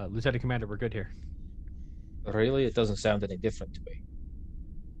 Lieutenant Commander, we're good here. Really, it doesn't sound any different to me.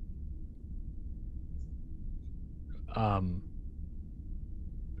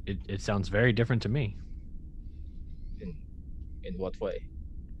 It sounds very different to me. In what way?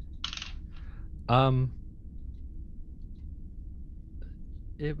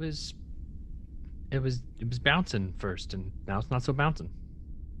 It was bouncing first, and now it's not so bouncing.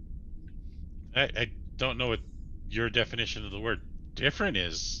 I don't know what your definition of the word different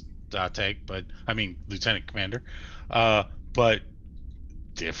is, Datek, but I mean Lieutenant Commander, but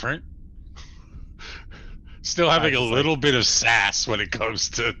different. Still having a little bit of sass when it comes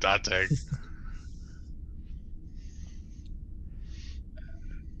to Datek.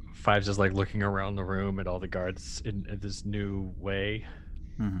 Five's just like looking around the room at all the guards in this new way.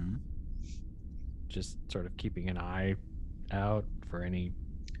 Mm-hmm. Just sort of keeping an eye out for any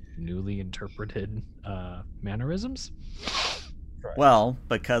newly interpreted mannerisms. Right. Well,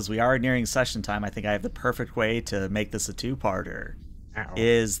 because we are nearing session time, I think I have the perfect way to make this a two-parter. Ow.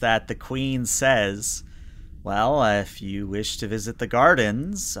 Is that the queen says, "Well, if you wish to visit the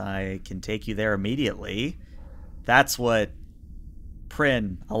gardens, I can take you there immediately." That's what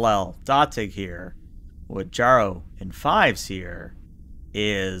Prin, Alel, Datig here, what Jaro and Fives here,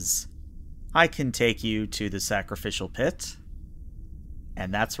 is I can take you to the sacrificial pit.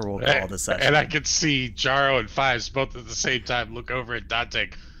 And that's where we'll call the session. And I could see Jaro and Fives both at the same time look over at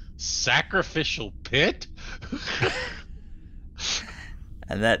Datek. Sacrificial pit?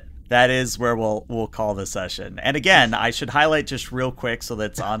 And that is where we'll call the session. And again, I should highlight just real quick so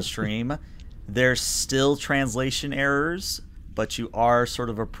that's on stream. There's still translation errors, but you are sort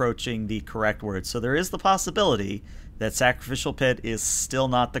of approaching the correct word. So there is the possibility that sacrificial pit is still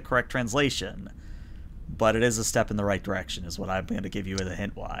not the correct translation, but it is a step in the right direction, is what I'm going to give you as a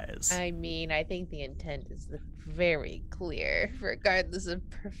hint-wise. I mean, I think the intent is very clear, regardless of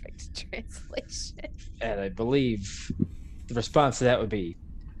perfect translation. And I believe the response to that would be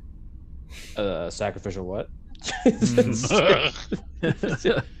sacrificial what?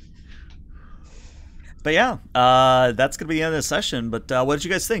 But yeah, that's going to be the end of the session. But what did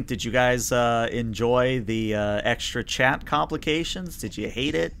you guys think? Did you guys enjoy the extra chat complications? Did you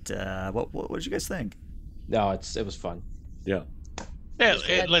hate it? What did you guys think? No, it was fun. Yeah. Yeah,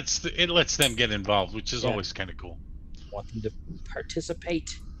 it lets them get involved, which is always kind of cool. Want them to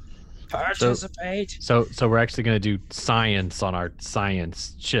participate. So we're actually going to do science on our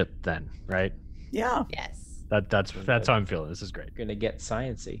science ship then, right? Yeah. Yes. That's how I'm feeling. This is great. Gonna get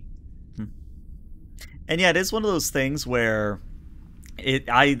sciencey. And yeah, it is one of those things where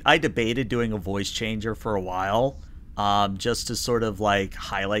I debated doing a voice changer for a while, just to sort of like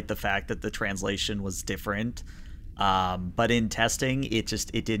highlight the fact that the translation was different. But in testing, it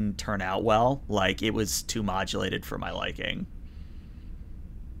didn't turn out well. Like, it was too modulated for my liking.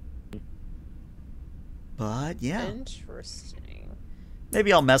 But yeah. Interesting.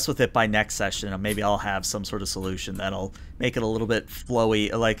 Maybe I'll mess with it by next session, and maybe I'll have some sort of solution that'll make it a little bit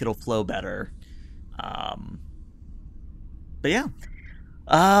flowy, like it'll flow better. But yeah.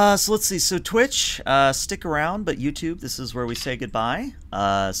 So let's see. So Twitch, stick around, but YouTube, this is where we say goodbye.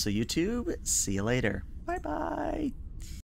 So YouTube, see you later. Bye-bye.